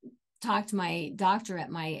actually talked my doctor at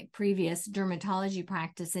my previous dermatology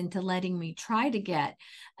practice into letting me try to get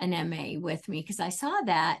an MA with me, because I saw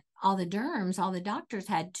that all the doctors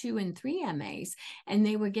had 2 and 3 MAs, and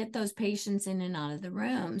they would get those patients in and out of the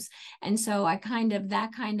rooms. And so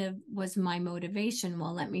that kind of was my motivation.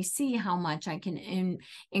 Well, let me see how much I can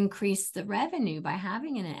increase the revenue by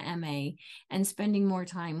having an MA and spending more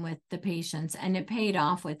time with the patients. And it paid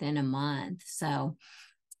off within a month. So,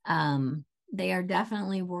 they are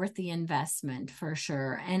definitely worth the investment for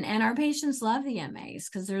sure. And our patients love the MAs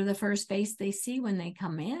because they're the first face they see when they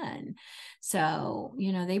come in. So,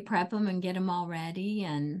 they prep them and get them all ready.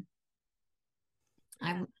 And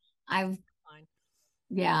Yeah. I've, Fine.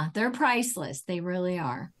 yeah, they're priceless. They really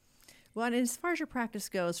are. Well, and as far as your practice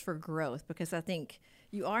goes for growth, because I think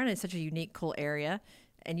you are in such a unique, cool area,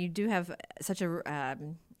 and you do have such a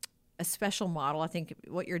special model. I think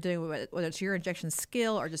what you're doing, whether it's your injection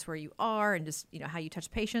skill or just where you are and just how you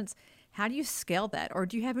touch patients, how do you scale that, or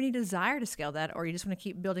do you have any desire to scale that, or you just want to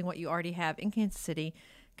keep building what you already have in Kansas City?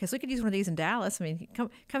 Because we could use one of these in Dallas. I mean, come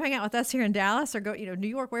hang out with us here in Dallas, or go New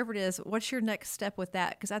York, wherever it is. What's your next step with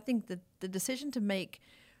that? Because I think the decision to make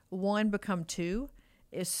one become two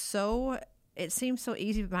is so. It seems so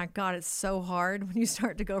easy, but my God, it's so hard when you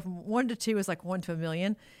start to go from 1 to 2 is like 1 to a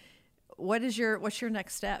million. What's your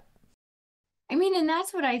next step? I mean, and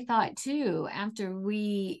that's what I thought too. After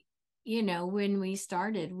when we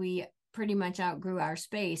started, we pretty much outgrew our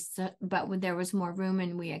space, but when there was more room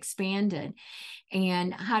and we expanded.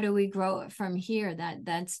 And how do we grow it from here?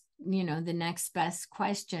 That's the next best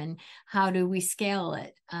question. How do we scale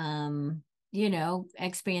it?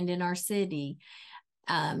 Expand in our city.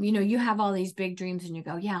 You have all these big dreams and you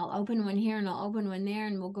go, yeah, I'll open one here and I'll open one there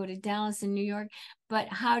and we'll go to Dallas and New York. But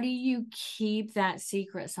how do you keep that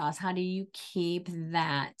secret sauce? How do you keep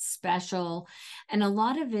that special? And a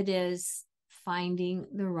lot of it is finding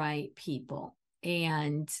the right people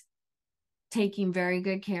and taking very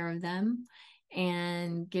good care of them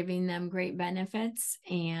and giving them great benefits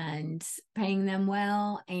and paying them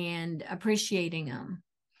well and appreciating them.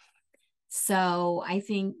 So I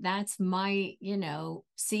think that's my,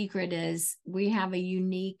 secret is we have a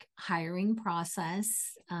unique hiring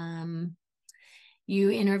process. You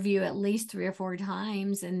interview at least 3 or 4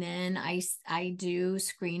 times, and then I do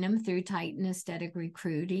screen them through Titan Aesthetic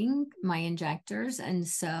Recruiting, my injectors. And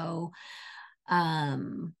so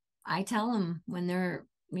I tell them when they're,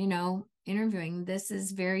 interviewing, this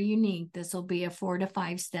is very unique. This will be a 4 to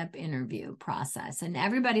 5 step interview process, and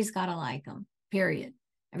everybody's got to like them, period.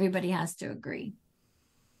 Everybody has to agree.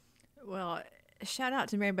 Well, shout out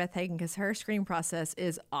to Mary Beth Hagen because her screening process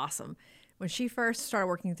is awesome. When she first started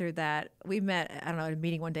working through that, we met, I don't know, at a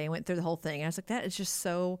meeting one day and went through the whole thing. And I was like, that is just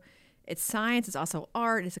so, it's science, it's also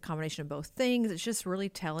art, it's a combination of both things. It's just really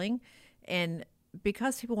telling. And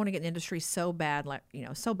because people want to get in the industry so bad, like,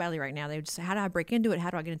 so badly right now, they just say, how do I break into it? How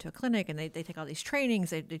do I get into a clinic? And they take all these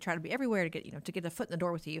trainings. They try to be everywhere to get, to get a foot in the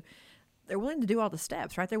door with you. They're willing to do all the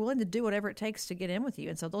steps, right? They're willing to do whatever it takes to get in with you.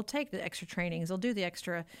 And so they'll take the extra trainings, they'll do the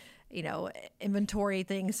extra, inventory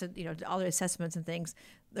things, all the assessments and things.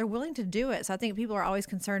 They're willing to do it. So I think people are always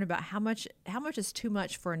concerned about how much is too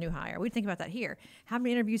much for a new hire. We think about that here. How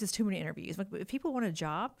many interviews is too many interviews? Like, if people want a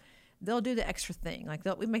job, they'll do the extra thing. Like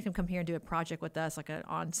we make them come here and do a project with us, like an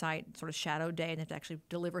on-site sort of shadow day, and they have to actually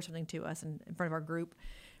deliver something to us in front of our group.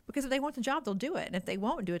 Because if they want the job, they'll do it. And if they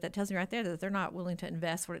won't do it, that tells me right there that they're not willing to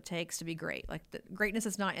invest what it takes to be great. Like the greatness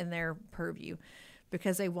is not in their purview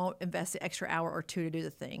because they won't invest the extra hour or two to do the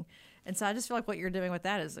thing. And so I just feel like what you're doing with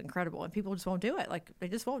that is incredible. And people just won't do it. Like they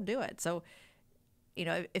just won't do it. So,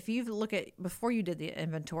 if you look at before you did the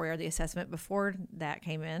inventory or the assessment, before that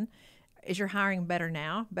came in, is your hiring better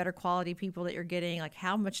now? Better quality people that you're getting? Like,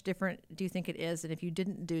 how much different do you think it is than if you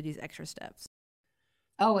didn't do these extra steps?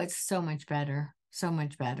 Oh, it's so much better. So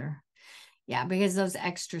much better. Yeah, because those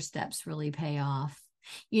extra steps really pay off.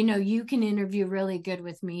 You can interview really good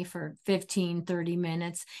with me for 15, 30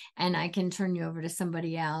 minutes, and I can turn you over to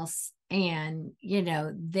somebody else, and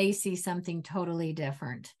they see something totally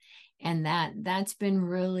different. And that's been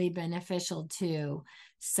really beneficial too.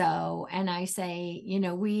 So, and I say,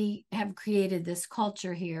 we have created this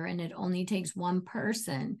culture here, and it only takes one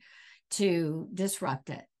person to disrupt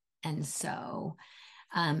it. And so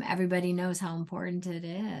everybody knows how important it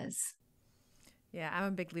is. Yeah, I'm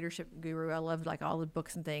a big leadership guru. I love like all the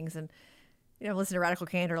books and things, and I listened to Radical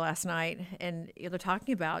Candor last night, and they're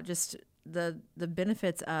talking about just the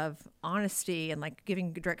benefits of honesty and like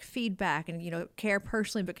giving direct feedback and care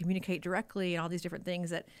personally but communicate directly and all these different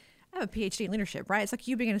things that. I have a PhD in leadership, right? It's like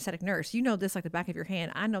you being an aesthetic nurse. You know this like the back of your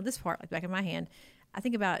hand. I know this part like the back of my hand. I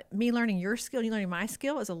think about me learning your skill and you learning my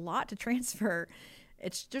skill is a lot to transfer.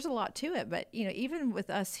 There's a lot to it, but even with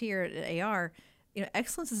us here at AR,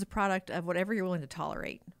 excellence is a product of whatever you're willing to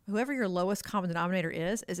tolerate. Whoever your lowest common denominator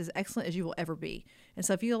is as excellent as you will ever be. And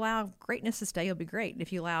so if you allow greatness to stay, you'll be great. And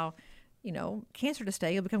if you allow cancer to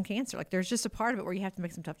stay, you'll become cancer. Like there's just a part of it where you have to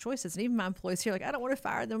make some tough choices. And even my employees here, like, I don't want to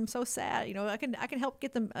fire them. I'm so sad. I can help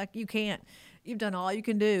get them. Like you can't. You've done all you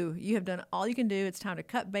can do. You have done all you can do. It's time to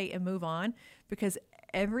cut bait and move on because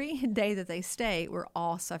every day that they stay, we're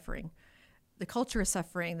all suffering. The culture is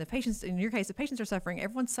suffering. The patients, in your case, the patients are suffering.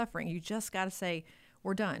 Everyone's suffering. You just got to say,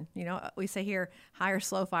 we're done. We say here, hire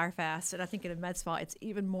slow, fire fast. And I think in a med spa, it's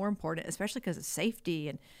even more important, especially because of safety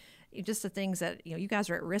and just the things that you guys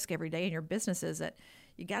are at risk every day in your businesses that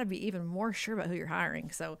you got to be even more sure about who you're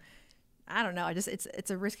hiring. So I don't know. It's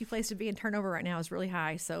a risky place to be, and turnover right now is really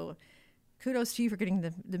high. So kudos to you for getting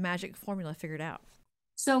the magic formula figured out.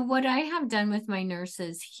 So what I have done with my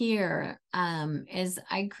nurses here is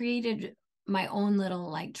I created my own little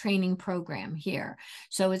like training program here.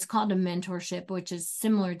 So it's called a mentorship, which is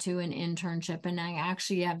similar to an internship. And I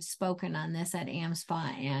actually have spoken on this at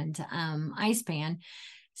AmSpa and IcePan.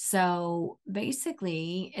 So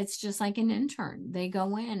basically, it's just like an intern. They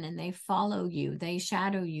go in and they follow you, they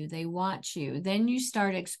shadow you, they watch you. Then you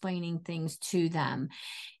start explaining things to them.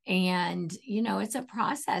 And, it's a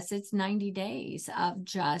process. It's 90 days of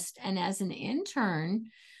just, and as an intern,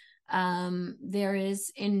 there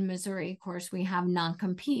is in Missouri, of course, we have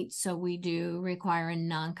non-compete. So we do require a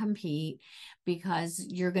non-compete because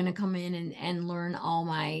you're going to come in and learn all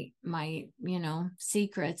my,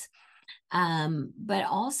 secrets. But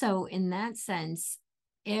also in that sense,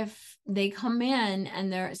 if they come in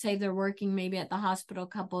and they're working maybe at the hospital a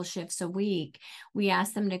couple of shifts a week, we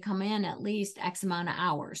ask them to come in at least X amount of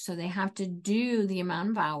hours. So they have to do the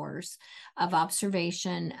amount of hours of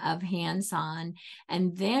observation, of hands-on,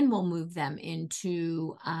 and then we'll move them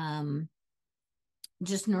into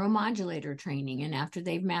just neuromodulator training. And after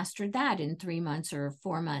they've mastered that in 3 months or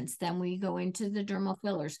 4 months, then we go into the dermal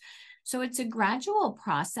fillers. So it's a gradual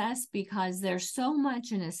process because there's so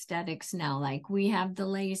much in aesthetics now. Like we have the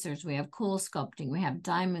lasers, we have cool sculpting, we have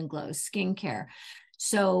diamond glow, skincare.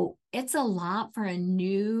 So it's a lot for a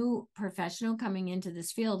new professional coming into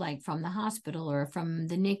this field, like from the hospital or from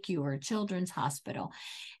the NICU or children's hospital.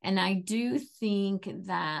 And I do think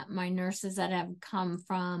that my nurses that have come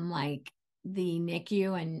from like the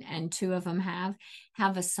NICU and two of them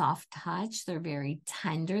have a soft touch. They're very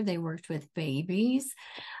tender. They worked with babies.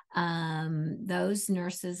 Those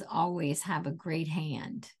nurses always have a great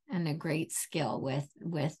hand and a great skill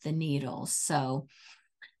with the needles. So,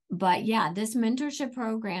 but yeah, this mentorship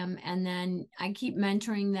program, and then I keep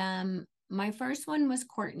mentoring them. My first one was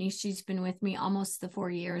Courtney. She's been with me almost the 4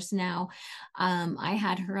 years now. I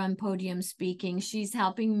had her on podium speaking. She's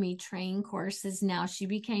helping me train courses now. She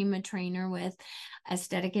became a trainer with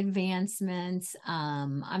Aesthetic Advancements.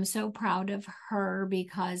 I'm so proud of her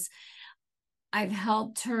because I've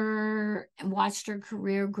helped her and watched her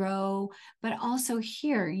career grow, but also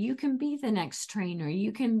here you can be the next trainer.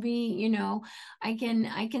 You can be, I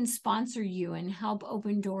can sponsor you and help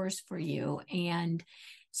open doors for you. And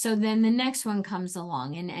so then the next one comes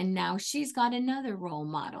along and now she's got another role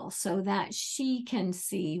model so that she can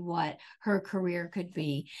see what her career could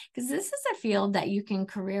be. Because this is a field that you can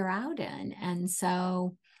career out in.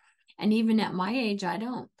 And even at my age, I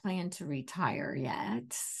don't plan to retire yet.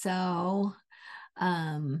 So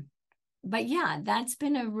but yeah, that's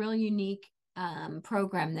been a real unique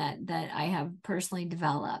program that I have personally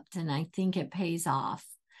developed, and I think it pays off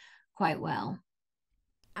quite well.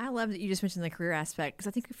 I love that you just mentioned the career aspect because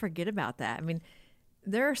I think we forget about that. I mean,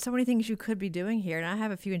 there are so many things you could be doing here, and I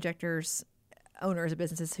have a few injectors owners of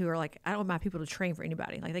businesses who are like, I don't want my people to train for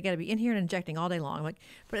anybody. Like they got to be in here and injecting all day long. Like,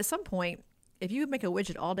 but at some point, if you make a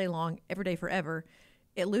widget all day long, every day, forever,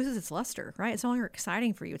 it loses its luster, right? It's no longer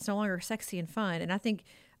exciting for you. It's no longer sexy and fun. And I think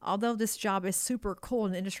although this job is super cool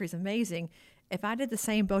and the industry is amazing, if I did the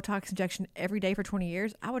same Botox injection every day for 20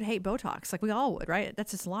 years, I would hate Botox. Like we all would, right?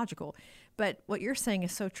 That's just logical. But what you're saying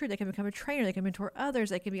is so true. They can become a trainer. They can mentor others.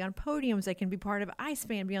 They can be on podiums. They can be part of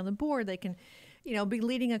IceBand, be on the board. They can, be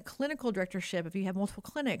leading a clinical directorship if you have multiple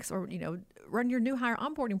clinics, or, run your new hire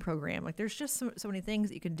onboarding program. Like there's just so many things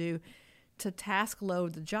that you can do to task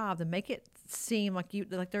load the job to make it seem like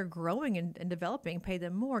they're growing and developing, pay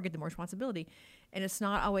them more, give them more responsibility. And it's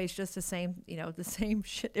not always just the same, the same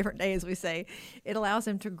shit different day, as we say. It allows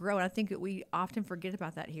them to grow. And I think that we often forget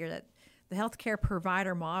about that here, that the healthcare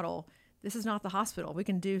provider model, this is not the hospital. We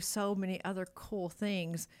can do so many other cool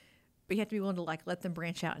things, but you have to be willing to let them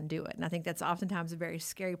branch out and do it. And I think that's oftentimes a very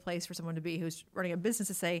scary place for someone to be who's running a business,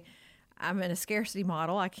 to say, I'm in a scarcity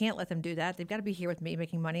model. I can't let them do that. They've got to be here with me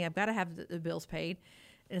making money. I've got to have the bills paid.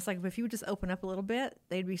 And it's like, if you would just open up a little bit,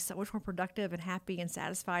 they'd be so much more productive and happy and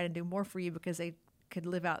satisfied and do more for you, because they could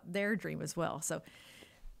live out their dream as well. So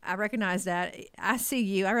I recognize that. I see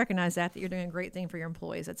you. I recognize that you're doing a great thing for your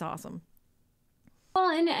employees. That's awesome. Well,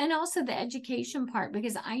 and also the education part,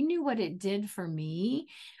 because I knew what it did for me.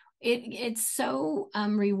 It's so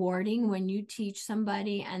rewarding when you teach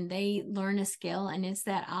somebody and they learn a skill, and it's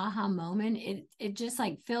that aha moment. It just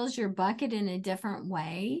like fills your bucket in a different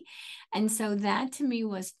way. And so that to me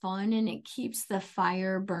was fun, and it keeps the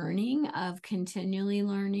fire burning of continually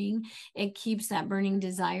learning. It keeps that burning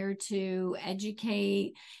desire to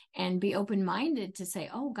educate and be open-minded to say,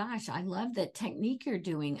 oh gosh, I love that technique you're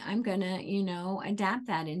doing. I'm going to, adapt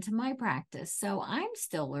that into my practice. So I'm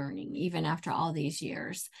still learning even after all these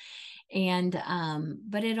years. And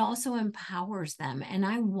but it also empowers them, and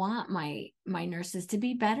I want my nurses to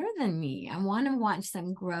be better than me. I want to watch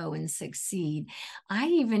them grow and succeed. I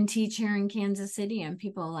even teach here in Kansas City, and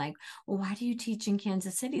people are like, well, why do you teach in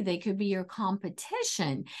Kansas City? They could be your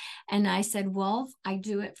competition. And I said, well, I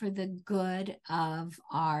do it for the good of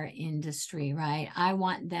our industry, right? I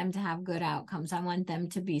want them to have good outcomes. I want them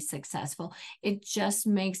to be successful. It just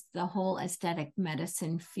makes the whole aesthetic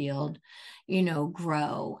medicine field,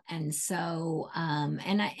 grow. And so,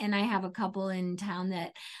 and I have a couple in town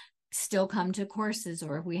that still come to courses,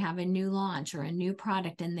 or if we have a new launch or a new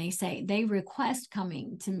product, and they request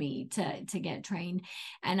coming to me to get trained,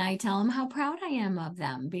 and I tell them how proud I am of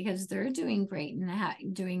them, because they're doing great and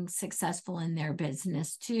doing successful in their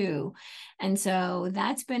business too. And so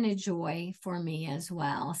that's been a joy for me as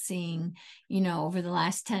well, seeing, over the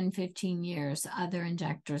last 10-15 years, other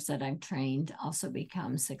injectors that I've trained also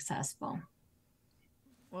become successful.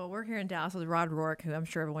 Well, we're here in Dallas with Rod Rourke, who I'm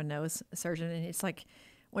sure everyone knows, a surgeon. And it's like,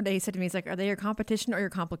 one day he said to me, he's like, are they your competition or your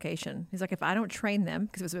complication? He's like, if I don't train them,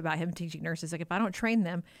 because it was about him teaching nurses, like if I don't train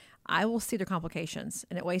them, I will see their complications.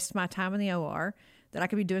 And it wastes my time in the OR that I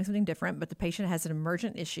could be doing something different, but the patient has an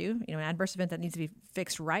emergent issue, an adverse event that needs to be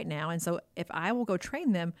fixed right now. And so if I will go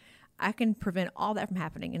train them, I can prevent all that from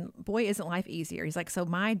happening. And boy, isn't life easier. He's like, so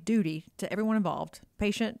my duty to everyone involved,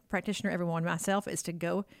 patient, practitioner, everyone, myself, is to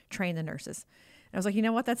go train the nurses. I was like, you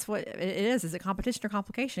know what? That's what it is. Is it competition or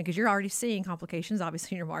complication? Because you're already seeing complications,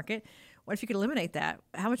 obviously, in your market. What if you could eliminate that?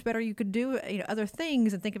 How much better you could do, other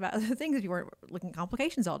things and think about other things if you weren't looking at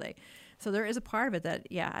complications all day. So there is a part of it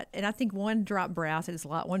that, yeah. And I think one drop brow, I say this a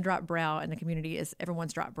lot, one drop brow in the community is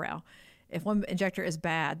everyone's drop brow. If one injector is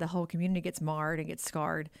bad, the whole community gets marred and gets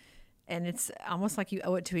scarred. And it's almost like you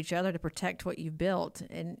owe it to each other to protect what you've built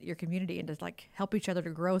in your community, and to help each other to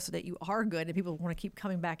grow so that you are good and people want to keep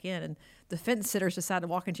coming back in, and the fence sitters decide to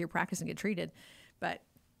walk into your practice and get treated. But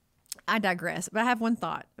I digress. But I have one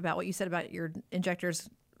thought about what you said about your injectors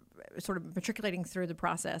sort of matriculating through the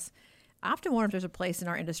process. I often wonder if there's a place in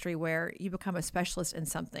our industry where you become a specialist in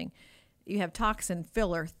something. You have toxin,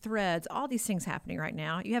 filler, threads, all these things happening right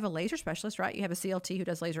now. You have a laser specialist, right? You have a CLT who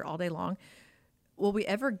does laser all day long. Will we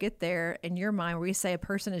ever get there in your mind where we say a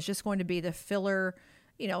person is just going to be the filler,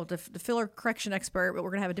 the filler correction expert, but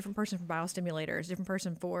we're going to have a different person for biostimulators, a different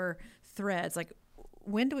person for threads? Like,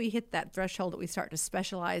 when do we hit that threshold that we start to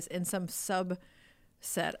specialize in some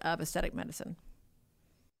subset of aesthetic medicine?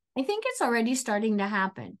 I think it's already starting to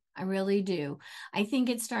happen. I really do. I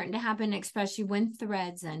think it's starting to happen, especially when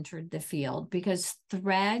threads entered the field, because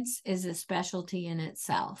threads is a specialty in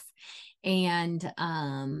itself. And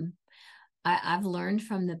I've learned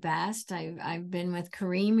from the best. I've been with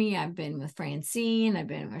Karimi, I've been with Francine, I've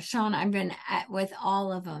been with Sean, I've been with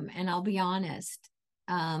all of them. And I'll be honest,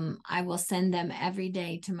 I will send them every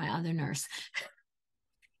day to my other nurse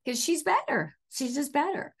because she's better. she's just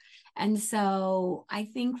better. And so I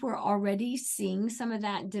think we're already seeing some of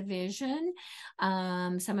that division.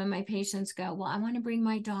 Some of my patients go, well, I want to bring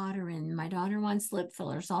my daughter in. My daughter wants lip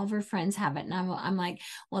fillers. All of her friends have it. And I'm like,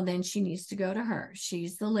 well, then she needs to go to her.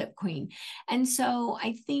 She's the lip queen. And so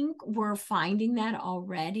I think we're finding that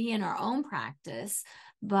already in our own practice.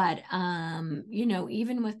 But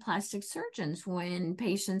even with plastic surgeons, when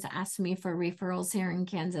patients ask me for referrals here in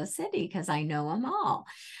Kansas City, because I know them all,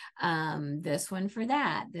 this one for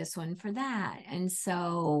that, this one for that. And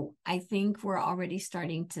so I think we're already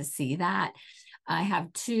starting to see that. I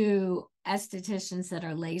have two estheticians that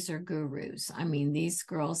are laser gurus. I mean, these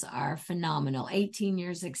girls are phenomenal. 18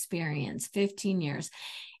 years experience, 15 years.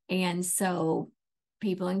 And so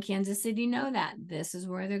people in Kansas City know that this is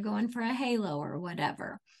where they're going for a halo or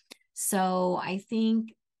whatever. So I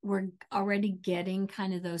think we're already getting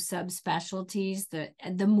kind of those subspecialties,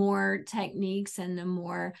 the more techniques and the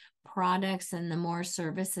more products and the more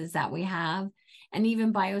services that we have. And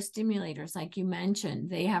even biostimulators, like you mentioned,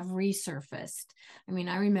 they have resurfaced. I mean,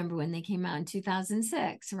 I remember when they came out in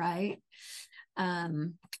 2006, right?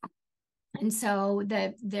 And so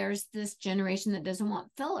there's this generation that doesn't want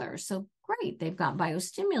fillers. So great, they've got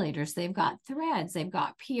biostimulators, they've got threads, they've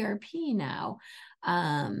got PRP now.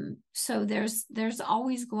 So there's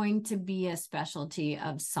always going to be a specialty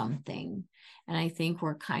of something. And I think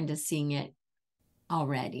we're kind of seeing it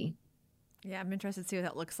already. Yeah, I'm interested to see what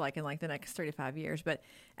that looks like in like the next 35 years. But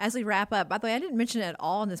as we wrap up, by the way, I didn't mention it at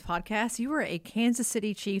all in this podcast. You were a Kansas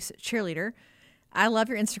City Chiefs cheerleader. I love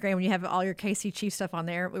your Instagram when you have all your KC Chiefs stuff on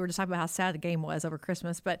there. We were just talking about how sad the game was over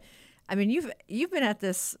Christmas, but I mean, you've been at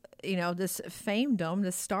this, this famedom,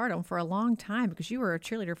 this stardom for a long time because you were a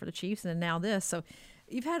cheerleader for the Chiefs and then now this. So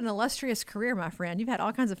you've had an illustrious career, my friend. You've had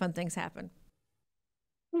all kinds of fun things happen.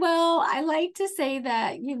 Well, I like to say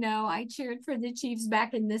that, I cheered for the Chiefs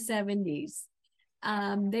back in the 70s.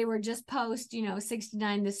 They were just post,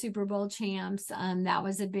 69, the Super Bowl champs. That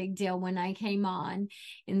was a big deal when I came on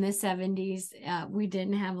in the 70s. We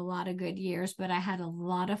didn't have a lot of good years, but I had a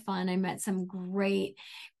lot of fun. I met some great,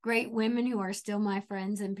 great women who are still my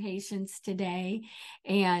friends and patients today.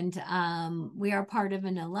 And we are part of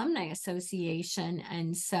an alumni association.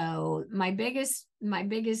 And so my biggest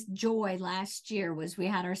joy last year was we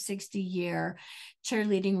had our 60-year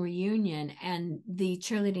cheerleading reunion, and the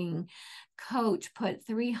cheerleading coach put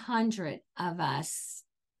 300 of us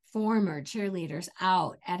former cheerleaders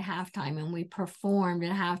out at halftime, and we performed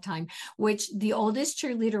at halftime, which the oldest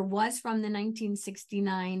cheerleader was from the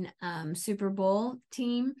 1969 Super Bowl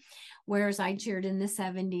team, whereas I cheered in the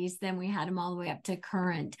 70s. Then we had them all the way up to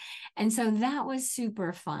current. And so that was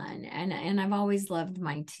super fun. And I've always loved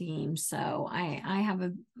my team. So I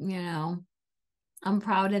have I'm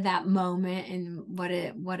proud of that moment, and what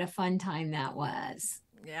a fun time that was.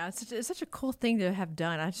 Yeah, it's such a cool thing to have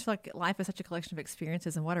done. I just feel like life is such a collection of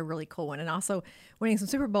experiences, and what a really cool one. And also winning some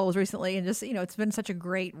Super Bowls recently, and just, it's been such a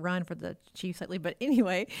great run for the Chiefs lately. But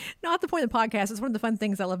anyway, not the point of the podcast. It's one of the fun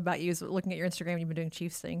things I love about you is looking at your Instagram. You've been doing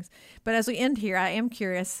Chiefs things. But as we end here, I am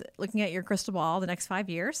curious, looking at your crystal ball, the next 5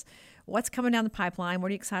 years, what's coming down the pipeline? What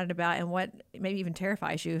are you excited about? And what maybe even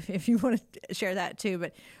terrifies you if you want to share that too.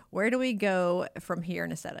 But where do we go from here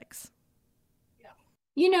in aesthetics?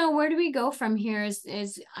 Where do we go from here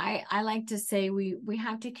is I like to say we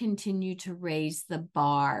have to continue to raise the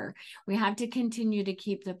bar. We have to continue to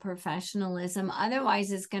keep the professionalism.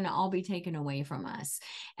 Otherwise, it's going to all be taken away from us.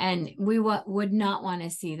 And we would not want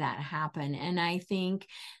to see that happen. And I think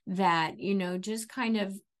that, just kind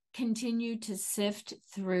of continue to sift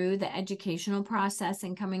through the educational process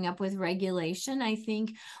and coming up with regulation, I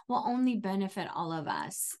think will only benefit all of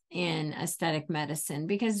us in aesthetic medicine,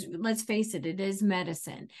 because let's face it, it is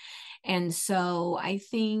medicine. And so I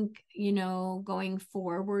think, going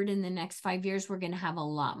forward in the next 5 years, we're going to have a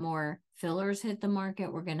lot more fillers hit the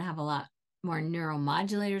market. We're going to have a lot more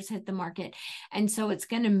neuromodulators hit the market. And so it's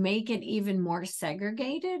going to make it even more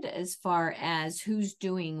segregated as far as who's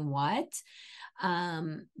doing what.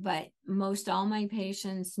 But most all my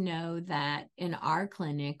patients know that in our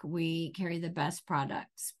clinic, we carry the best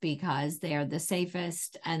products because they are the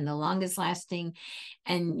safest and the longest lasting.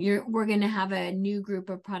 And we're going to have a new group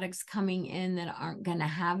of products coming in that aren't going to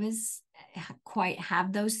quite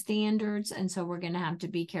have those standards. And so we're going to have to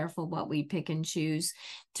be careful what we pick and choose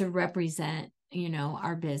to represent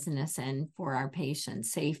our business and for our patient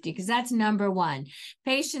safety, because that's number one.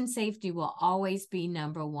 Patient safety will always be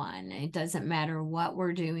number one. It doesn't matter what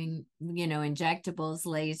we're doing, injectables,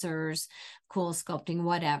 lasers, cool sculpting,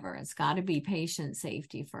 whatever. It's got to be patient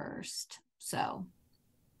safety first. So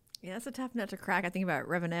yeah, that's a tough nut to crack. I think about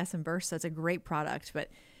Revanesse and Burst. That's a great product, but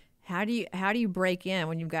how do you break in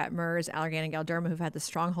when you've got MERS, Allergan, and Galderma who've had the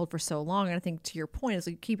stronghold for so long? And I think to your point, as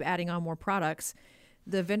we keep adding on more products,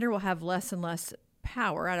 the vendor will have less and less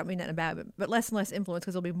power. I don't mean that in a bad, but less and less influence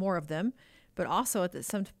because there'll be more of them. But also at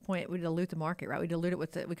some point, we dilute the market, right? We dilute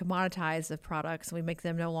it we commoditize the products and we make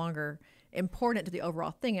them no longer important to the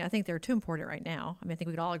overall thing. And I think they're too important right now. I mean, I think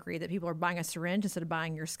we could all agree that people are buying a syringe instead of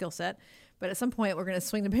buying your skill set. But at some point, we're going to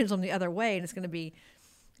swing the pendulum the other way, and it's going to be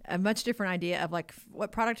a much different idea of like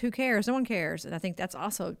what product, who cares? No one cares. And I think that's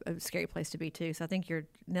also a scary place to be too. So I think you're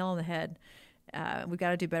nail on the head. We've got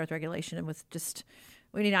to do better with regulation and with just,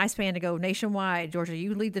 we need iSpan to go nationwide. Georgia,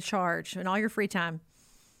 you lead the charge in all your free time.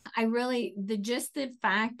 I really, just the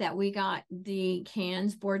fact that we got the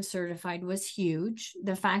cans board certified was huge.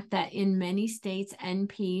 The fact that in many states,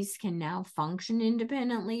 NPs can now function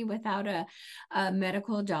independently without a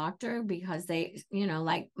medical doctor because they,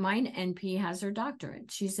 like mine NP has her doctorate.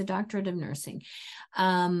 She's a doctorate of nursing.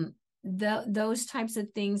 Those types of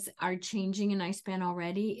things are changing in iSpan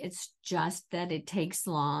already. It's just that it takes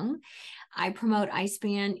long. I promote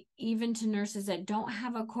iSpan even to nurses that don't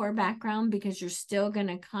have a core background because you're still going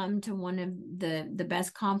to come to one of the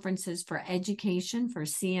best conferences for education for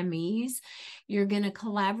CMEs. You're going to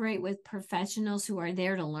collaborate with professionals who are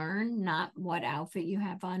there to learn, not what outfit you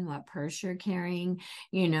have on, what purse you're carrying,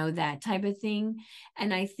 that type of thing.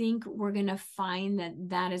 And I think we're going to find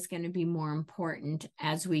that is going to be more important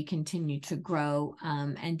as we continue to grow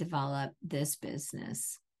and develop this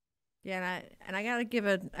business. Yeah, and I gotta give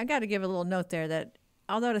a little note there that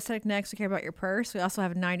although at Aesthetic Next we care about your purse, we also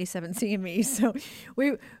have 97 CMEs. So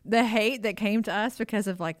the hate that came to us because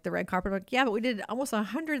of like the red carpet, like yeah, but we did almost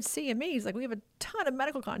 100 CMEs. Like we have a ton of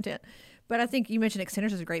medical content. But I think you mentioned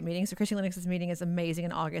Extenders is a great meeting. So Christy Lennox's meeting is amazing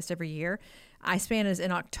in August every year. iSpan is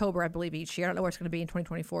in October, I believe, each year. I don't know where it's going to be in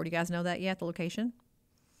 2024. Do you guys know that yet? The location?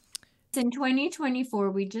 In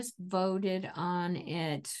 2024, we just voted on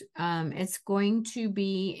it. It's going to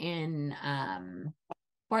be in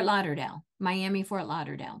Fort Lauderdale, Miami, Fort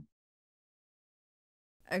Lauderdale.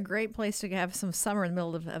 A great place to have some summer in the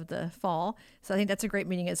middle of the fall. So I think that's a great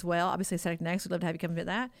meeting as well. Obviously, Aesthetic Next, we'd love to have you come to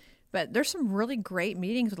that. But there's some really great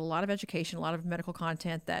meetings with a lot of education, a lot of medical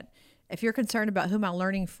content that if you're concerned about who am I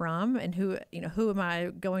learning from and who am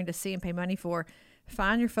I going to see and pay money for,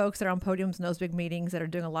 find your folks that are on podiums in those big meetings that are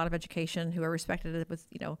doing a lot of education, who are respected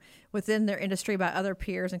within their industry by other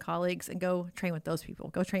peers and colleagues, and go train with those people.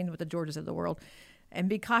 Go train with the Georges of the world, and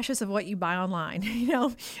be cautious of what you buy online.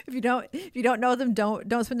 If you don't know them,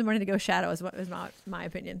 don't spend the money to go shadow. Is my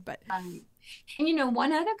opinion. But and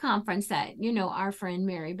one other conference that our friend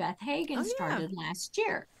Mary Beth Hagan started last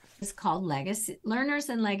year is called Legacy Learners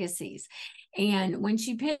and Legacies. And when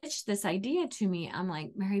she pitched this idea to me, I'm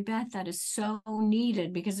like, Mary Beth, that is so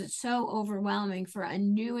needed because it's so overwhelming for a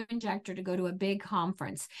new injector to go to a big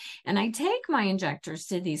conference. And I take my injectors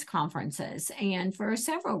to these conferences, and for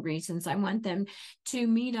several reasons. I want them to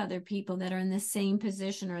meet other people that are in the same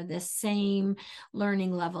position or the same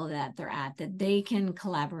learning level that they're at, that they can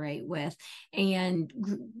collaborate with and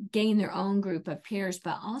gain their own group of peers,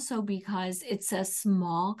 but also because it's a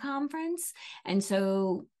small conference. And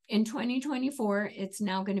so in 2024, it's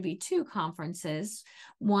now going to be two conferences,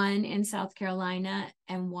 one in South Carolina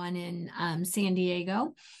and one in San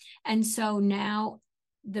Diego. And so now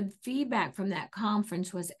the feedback from that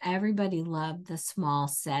conference was everybody loved the small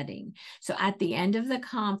setting. So at the end of the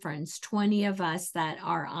conference, 20 of us that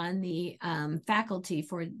are on the faculty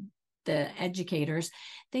for the educators,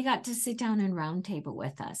 they got to sit down and roundtable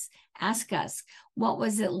with us, ask us, what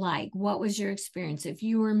was it like? What was your experience? If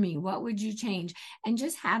you were me, what would you change? And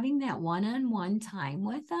just having that one-on-one time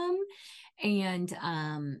with them. And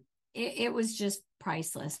it was just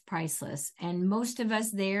priceless. And most of us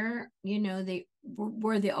there,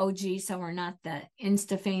 we're the OG, so we're not the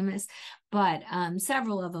Insta famous, but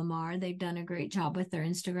several of them are. They've done a great job with their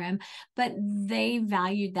Instagram, but they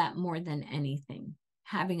valued that more than anything,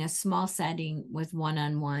 having a small setting with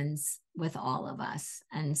one-on-ones with all of us.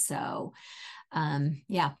 And so,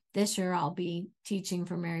 this year I'll be teaching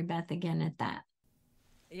for Mary Beth again at that.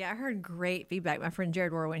 Yeah, I heard great feedback. My friend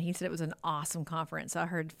Jared Warwin, he said it was an awesome conference. So I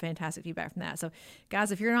heard fantastic feedback from that. So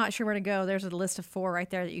guys, if you're not sure where to go, there's a list of 4 right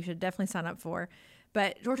there that you should definitely sign up for.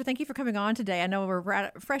 But Georgia, thank you for coming on today. I know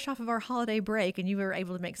we're fresh off of our holiday break and you were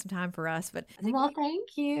able to make some time for us. But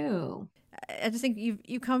thank you. I just think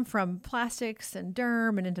you come from plastics and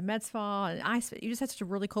derm and into med spa and ice. You just had such a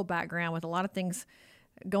really cool background with a lot of things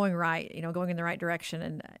going right, going in the right direction.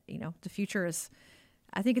 And, the future is,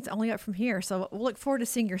 I think it's only up from here. So we'll look forward to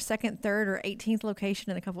seeing your 2nd, 3rd, or 18th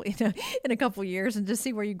location in a couple years, and just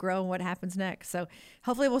see where you grow and what happens next. So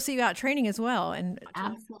hopefully we'll see you out training as well. And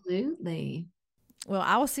absolutely. Well,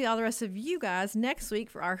 I will see all the rest of you guys next week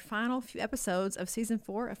for our final few episodes of season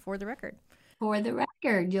 4 of For the Record. For the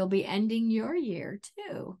record, you'll be ending your year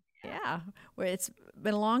too. Yeah, well, it's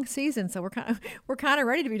been a long season, so we're kind of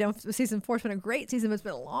ready to be done with season 4. It's been a great season, but it's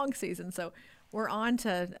been a long season, so we're on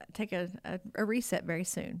to take a reset very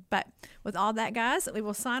soon. But with all that, guys, we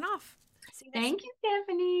will sign off. Thank you,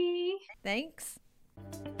 Stephanie. Thanks.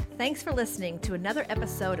 Thanks for listening to another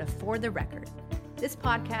episode of For the Record. This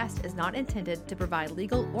podcast is not intended to provide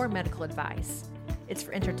legal or medical advice. It's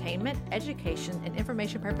for entertainment, education, and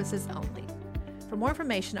information purposes only. For more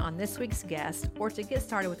information on this week's guest or to get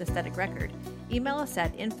started with Aesthetic Record, email us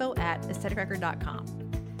at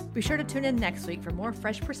info@aestheticrecord.com. Be sure to tune in next week for more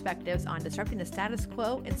fresh perspectives on disrupting the status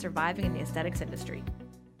quo and surviving in the aesthetics industry.